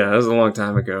 Yeah, that was a long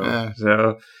time ago.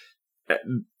 So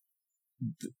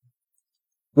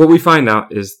what we find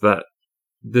out is that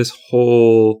this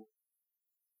whole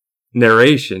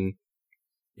narration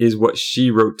is what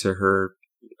she wrote to her,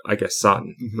 I guess,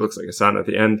 son. Mm-hmm. It looks like a son at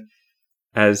the end,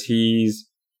 as he's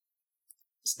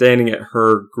standing at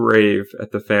her grave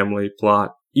at the family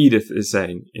plot. Edith is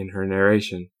saying in her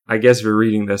narration. I guess if you're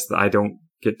reading this, I don't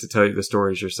get to tell you the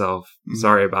stories yourself. Mm-hmm.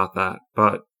 Sorry about that,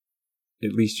 but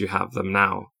at least you have them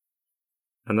now.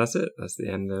 And that's it. That's the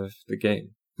end of the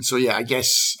game. And so, yeah, I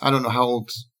guess, I don't know how old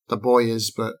the boy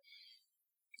is, but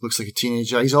looks like a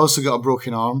teenager. He's also got a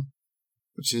broken arm,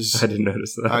 which is... I didn't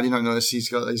notice that. I did not notice he's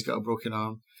got a broken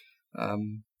arm.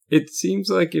 It seems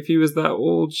like if he was that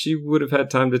old, she would have had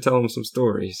time to tell him some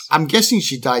stories. I'm guessing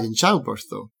she died in childbirth,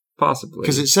 though. Possibly.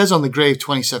 Because it says on the grave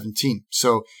 2017.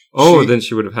 So then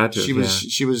she would have had to. She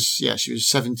was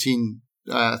 17.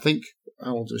 I think,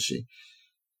 how old was she?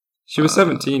 She was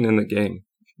 17 in the game.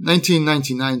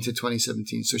 1999 to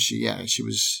 2017. So she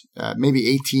was maybe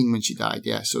 18 when she died.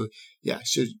 Yeah. So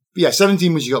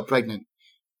 17 when she got pregnant.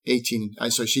 18.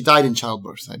 So she died in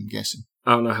childbirth, I'm guessing.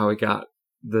 I don't know how he got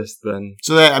this then.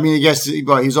 So I guess he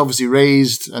was obviously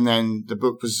raised, and then the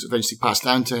book was eventually passed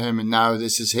down to him, and now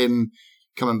this is him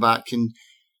coming back and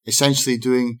essentially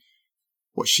doing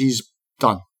what she's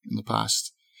done in the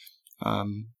past.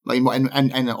 And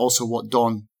also what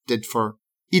Dawn did for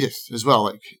Edith as well,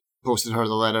 like posted her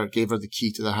the letter, gave her the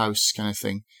key to the house kind of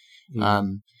thing.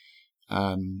 Mm.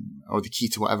 Or the key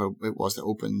to whatever it was that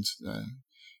opened.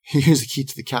 Here's the key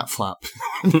to the cat flap.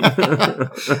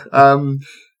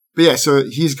 But yeah, so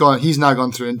he's now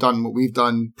gone through and done what we've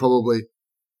done, probably.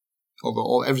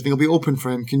 Although everything will be open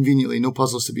for him conveniently, no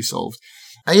puzzles to be solved.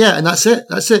 And that's it.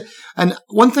 And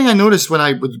one thing I noticed when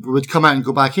I would come out and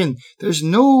go back in, there's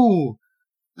no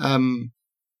title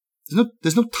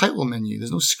menu.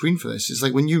 There's no screen for this. It's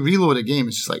like when you reload a game,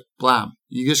 it's just like blam.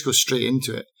 You just go straight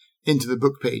into it, into the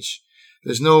book page.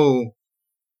 There's no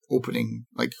open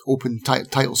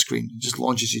title screen. It just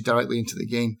launches you directly into the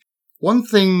game. One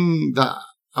thing that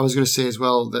I was going to say as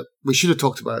well that we should have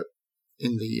talked about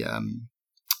in the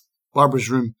Barbara's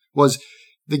Room was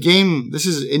the game. This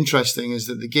is interesting, is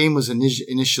that the game was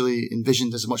initially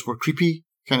envisioned as a much more creepy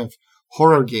kind of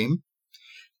horror game.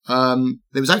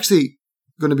 It was actually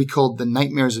going to be called The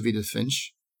Nightmares of Edith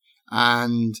Finch.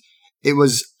 And it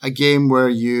was a game where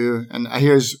and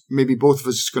here's maybe both of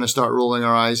us going to start rolling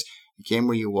our eyes, a game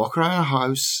where you walk around a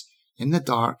house in the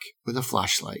dark with a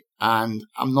flashlight. And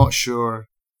I'm not sure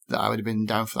that I would have been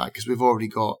down for that, because we've already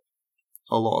got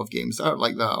a lot of games that are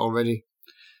like that already.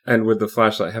 And would the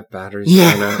flashlight have batteries?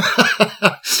 Yeah.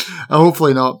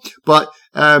 Hopefully not. But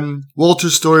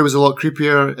Walter's story was a lot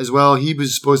creepier as well. He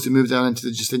was supposed to move down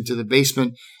into the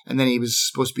basement, and then he was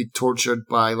supposed to be tortured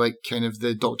by like kind of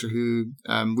the Doctor Who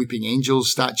Weeping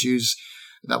Angels statues.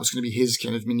 That was going to be his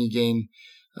kind of mini game.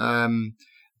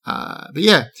 But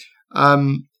yeah,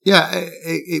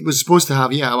 it was supposed to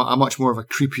have a much more of a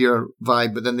creepier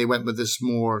vibe, but then they went with this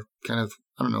more kind of,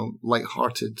 I don't know,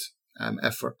 light-hearted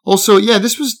effort. Also, yeah,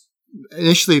 this was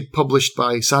initially published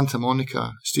by Santa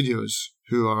Monica Studios,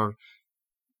 who are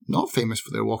not famous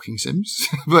for their walking sims,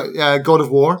 but God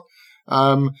of War.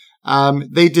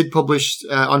 They did publish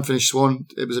Unfinished Swan.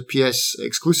 It was a PS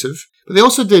exclusive, but they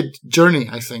also did Journey.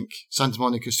 I think Santa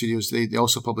Monica Studios. They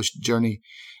also published Journey,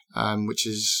 which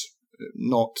is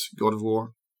not God of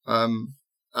War.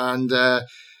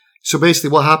 So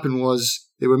basically, what happened was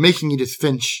they were making Edith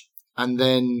Finch, and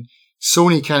then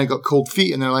Sony kind of got cold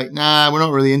feet, and they're like, "Nah, we're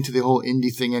not really into the whole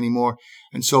indie thing anymore."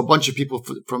 And so a bunch of people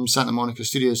from Santa Monica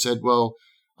Studios said, "Well,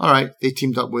 all right." They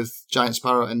teamed up with Giant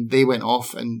Sparrow, and they went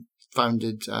off and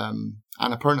founded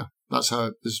Annapurna. That's how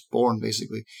it was born,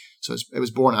 basically. So it was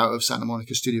born out of Santa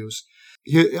Monica Studios.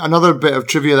 Here, another bit of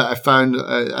trivia that I found,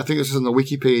 I think this was on the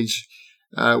wiki page,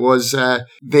 was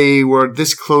they were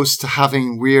this close to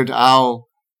having Weird Al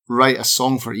write a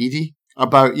song for Edie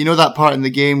about, you know, that part in the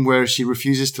game where she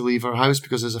refuses to leave her house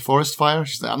because there's a forest fire?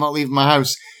 She's like, "I'm not leaving my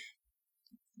house."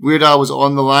 Weird Al was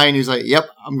on the line. He was like, "Yep,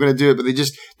 I'm going to do it." But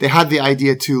they had the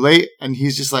idea too late. And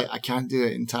he's just like, "I can't do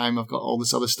it in time. I've got all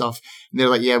this other stuff." And they're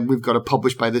like, "Yeah, we've got to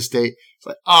publish by this date." It's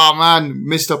like, oh man,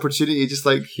 missed opportunity. Just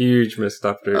like huge missed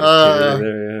opportunity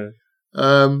there,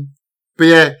 yeah. But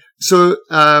yeah, so,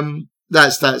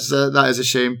 that is a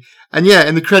shame. And yeah,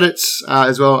 in the credits,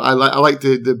 as well, I like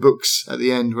the books at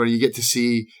the end where you get to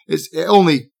see, it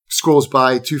only scrolls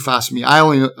by too fast for me. I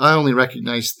only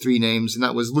recognized 3 names, and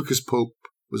that was Lucas Pope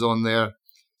was on there,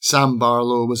 Sam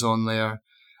Barlow was on there,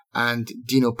 and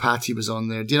Dino Patti was on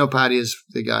there. Dino Patti is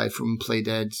the guy from Play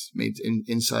Dead, made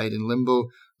Inside and Limbo.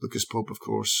 Lucas Pope, of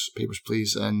course, Papers,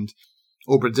 Please, and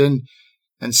Obra Dinn,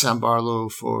 and Sam Barlow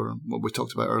for what we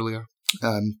talked about earlier,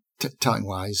 Telling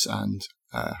Lies and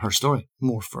Her Story.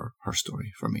 More for Her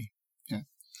Story for me. Yeah,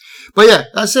 but yeah,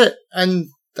 that's it, and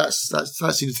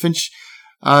that's Edith Finch.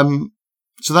 So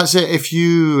that's it. If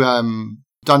you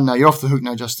done now, you're off the hook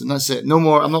now, Justin. That's it. No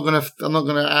more. I'm not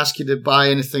gonna ask you to buy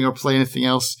anything or play anything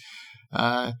else,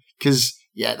 because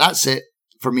yeah, that's it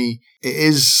for me. It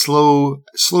is slow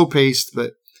paced,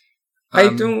 but I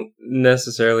don't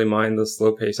necessarily mind the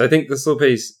slow pace. I think the slow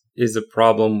pace is a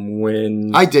problem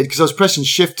when I did, because I was pressing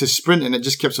shift to sprint and it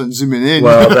just kept on zooming in.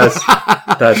 Well,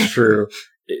 that's true.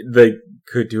 They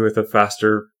could do with a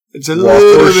faster it's a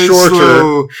little bit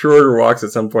slow. shorter walks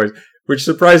at some point, which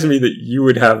surprised me that you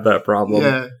would have that problem.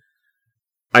 Yeah.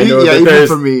 I know that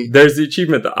even there's the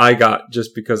achievement that I got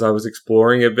just because I was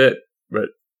exploring a bit, but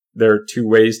there are 2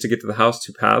 ways to get to the house,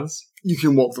 2 paths. You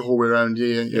can walk the whole way around,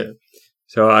 yeah.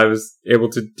 So I was able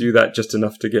to do that just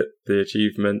enough to get the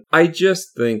achievement. I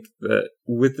just think that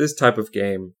with this type of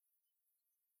game,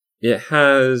 it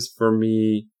has, for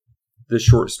me, the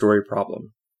short story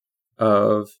problem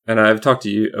and I've talked to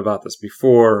you about this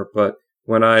before, but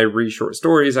when I read short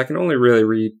stories, I can only really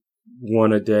read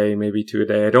 1 a day, maybe 2 a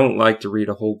day. I don't like to read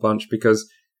a whole bunch because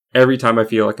every time I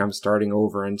feel like I'm starting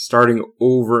over, and starting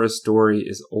over a story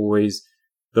is always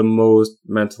the most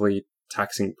mentally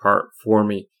taxing part for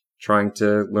me, trying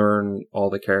to learn all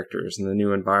the characters in the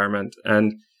new environment.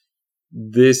 And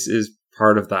this is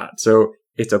part of that. So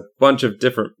it's a bunch of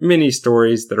different mini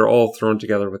stories that are all thrown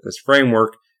together with this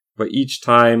framework, but each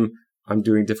time I'm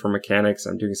doing different mechanics,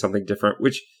 I'm doing something different,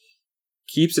 which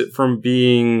keeps it from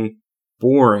being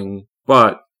boring,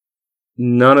 but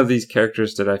none of these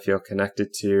characters did I feel connected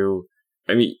to.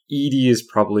 I mean, Edie is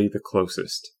probably the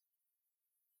closest.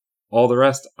 All the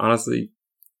rest, honestly,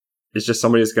 is just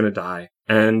somebody that's going to die.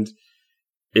 And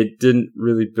it didn't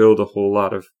really build a whole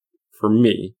lot of, for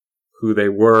me, who they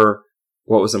were,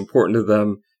 what was important to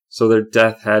them, so their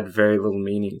death had very little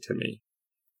meaning to me.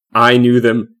 I knew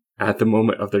them at the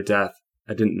moment of their death.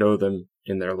 I didn't know them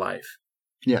in their life.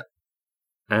 Yeah.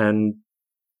 And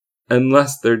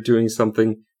unless they're doing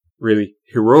something really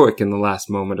heroic in the last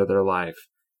moment of their life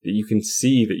that you can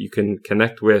see, that you can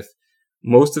connect with,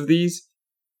 most of these,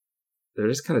 they're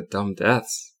just kind of dumb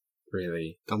deaths,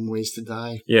 really. Dumb ways to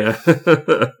die. Yeah.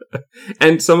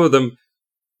 And some of them,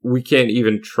 we can't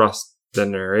even trust the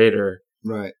narrator.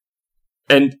 Right.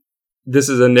 And this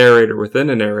is a narrator within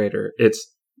a narrator.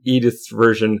 It's Edith's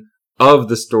version of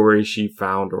the story she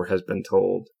found or has been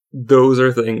told. Those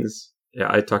are things. Yeah,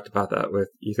 I talked about that with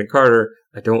Ethan Carter.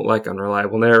 I don't like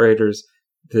unreliable narrators.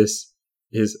 This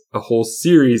is a whole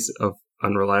series of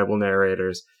unreliable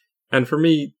narrators. And for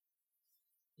me,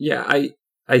 Yeah,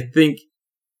 I think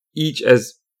each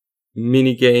as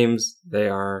mini games, they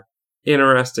are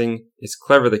interesting. It's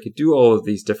clever. They could do all of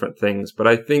these different things, but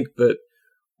I think that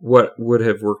what would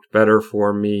have worked better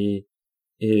for me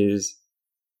is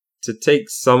to take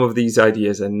some of these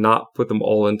ideas and not put them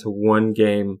all into one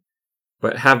game,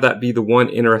 but have that be the one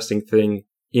interesting thing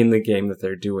in the game that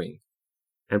they're doing,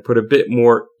 and put a bit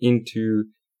more into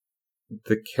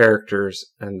the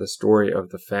characters and the story of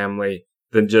the family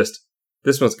than just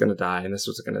this one's going to die and this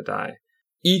one's going to die.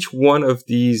 Each one of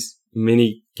these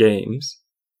mini games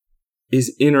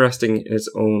is interesting in its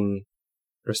own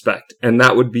respect, and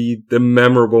that would be the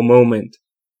memorable moment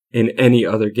in any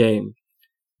other game.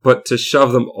 But to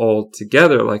shove them all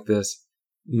together like this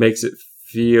makes it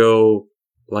feel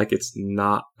like it's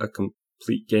not a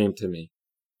complete game to me,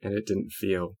 and it didn't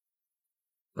feel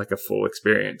like a full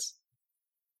experience.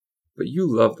 But you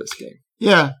love this game.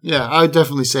 Yeah, I would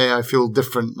definitely say I feel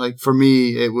different. Like for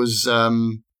me, it was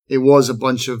a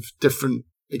bunch of different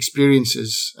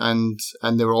experiences, and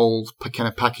they were all kind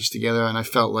of packaged together, and I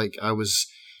felt like I was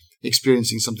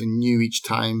experiencing something new each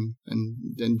time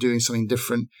and doing something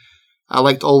different. I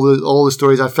liked all the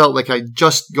stories. I felt like I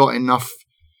just got enough.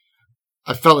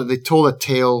 I felt like they told a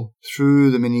tale through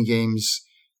the mini games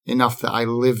enough that I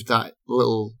lived that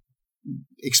little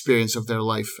experience of their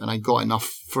life, and I got enough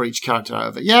for each character out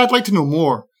of it. Yeah, I'd like to know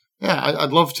more. Yeah,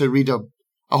 I'd love to read a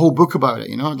whole book about it.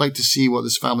 You know, I'd like to see what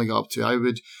this family got up to.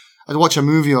 I'd watch a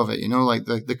movie of it. You know, like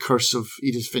the Curse of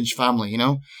Edith Finch family. You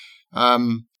know,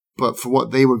 but for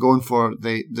what they were going for,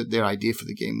 their idea for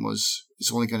the game was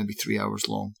it's only going to be 3 hours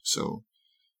long. So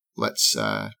let's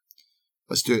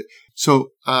do it. So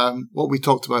what we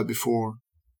talked about before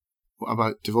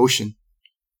about devotion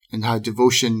and how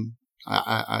devotion.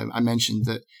 I mentioned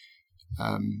that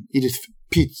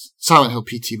Silent Hill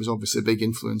PT was obviously a big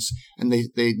influence, and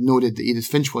they noted that Edith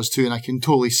Finch was too, and I can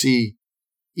totally see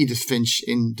Edith Finch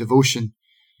in Devotion.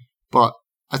 But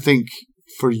I think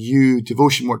for you,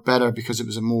 Devotion worked better because it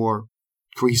was a more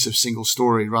cohesive single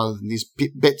story rather than these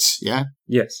bits, yeah?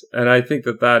 Yes, and I think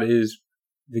that is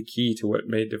the key to what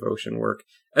made Devotion work,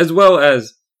 as well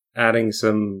as adding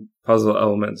some puzzle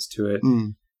elements to it.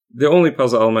 The only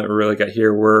puzzle element we really got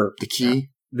here were the key,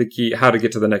 how to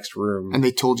get to the next room. And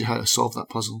they told you how to solve that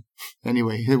puzzle.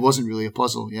 Anyway, it wasn't really a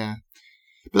puzzle, yeah.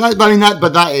 But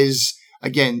that is,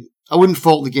 again, I wouldn't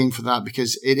fault the game for that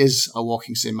because it is a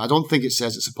walking sim. I don't think it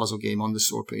says it's a puzzle game on the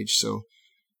store page, so.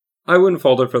 I wouldn't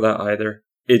fault it for that either.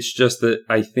 It's just that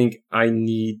I think I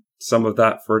need some of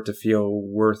that for it to feel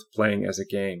worth playing as a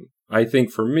game. I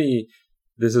think for me,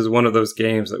 this is one of those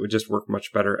games that would just work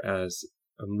much better as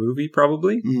a movie,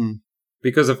 probably.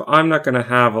 Because if I'm not going to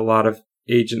have a lot of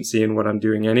agency in what I'm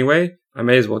doing anyway, I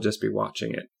may as well just be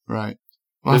watching it. Right.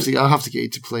 I'll have to get you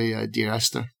to play Dear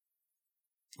Esther.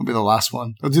 I'll be the last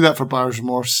one. I'll do that for Buyer's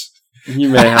Remorse. You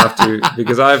may have to,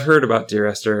 because I've heard about Dear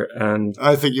Esther, and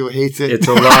I think you'll hate it. It's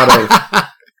a lot of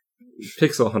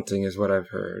pixel hunting is what I've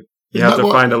heard. You have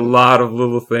to find a lot of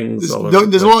little things all over.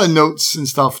 There's a lot of notes and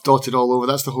stuff dotted all over.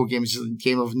 That's the whole game. It's just a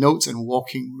game of notes and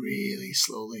walking really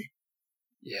slowly.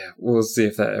 Yeah, we'll see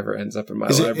if that ever ends up in my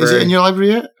library. Is it in your library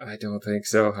yet? I don't think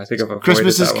so. I think I've avoided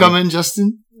Christmas is coming,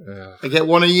 Justin. I get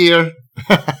one a year.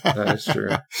 That is true.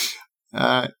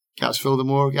 Gaps filled, the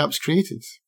more gaps created.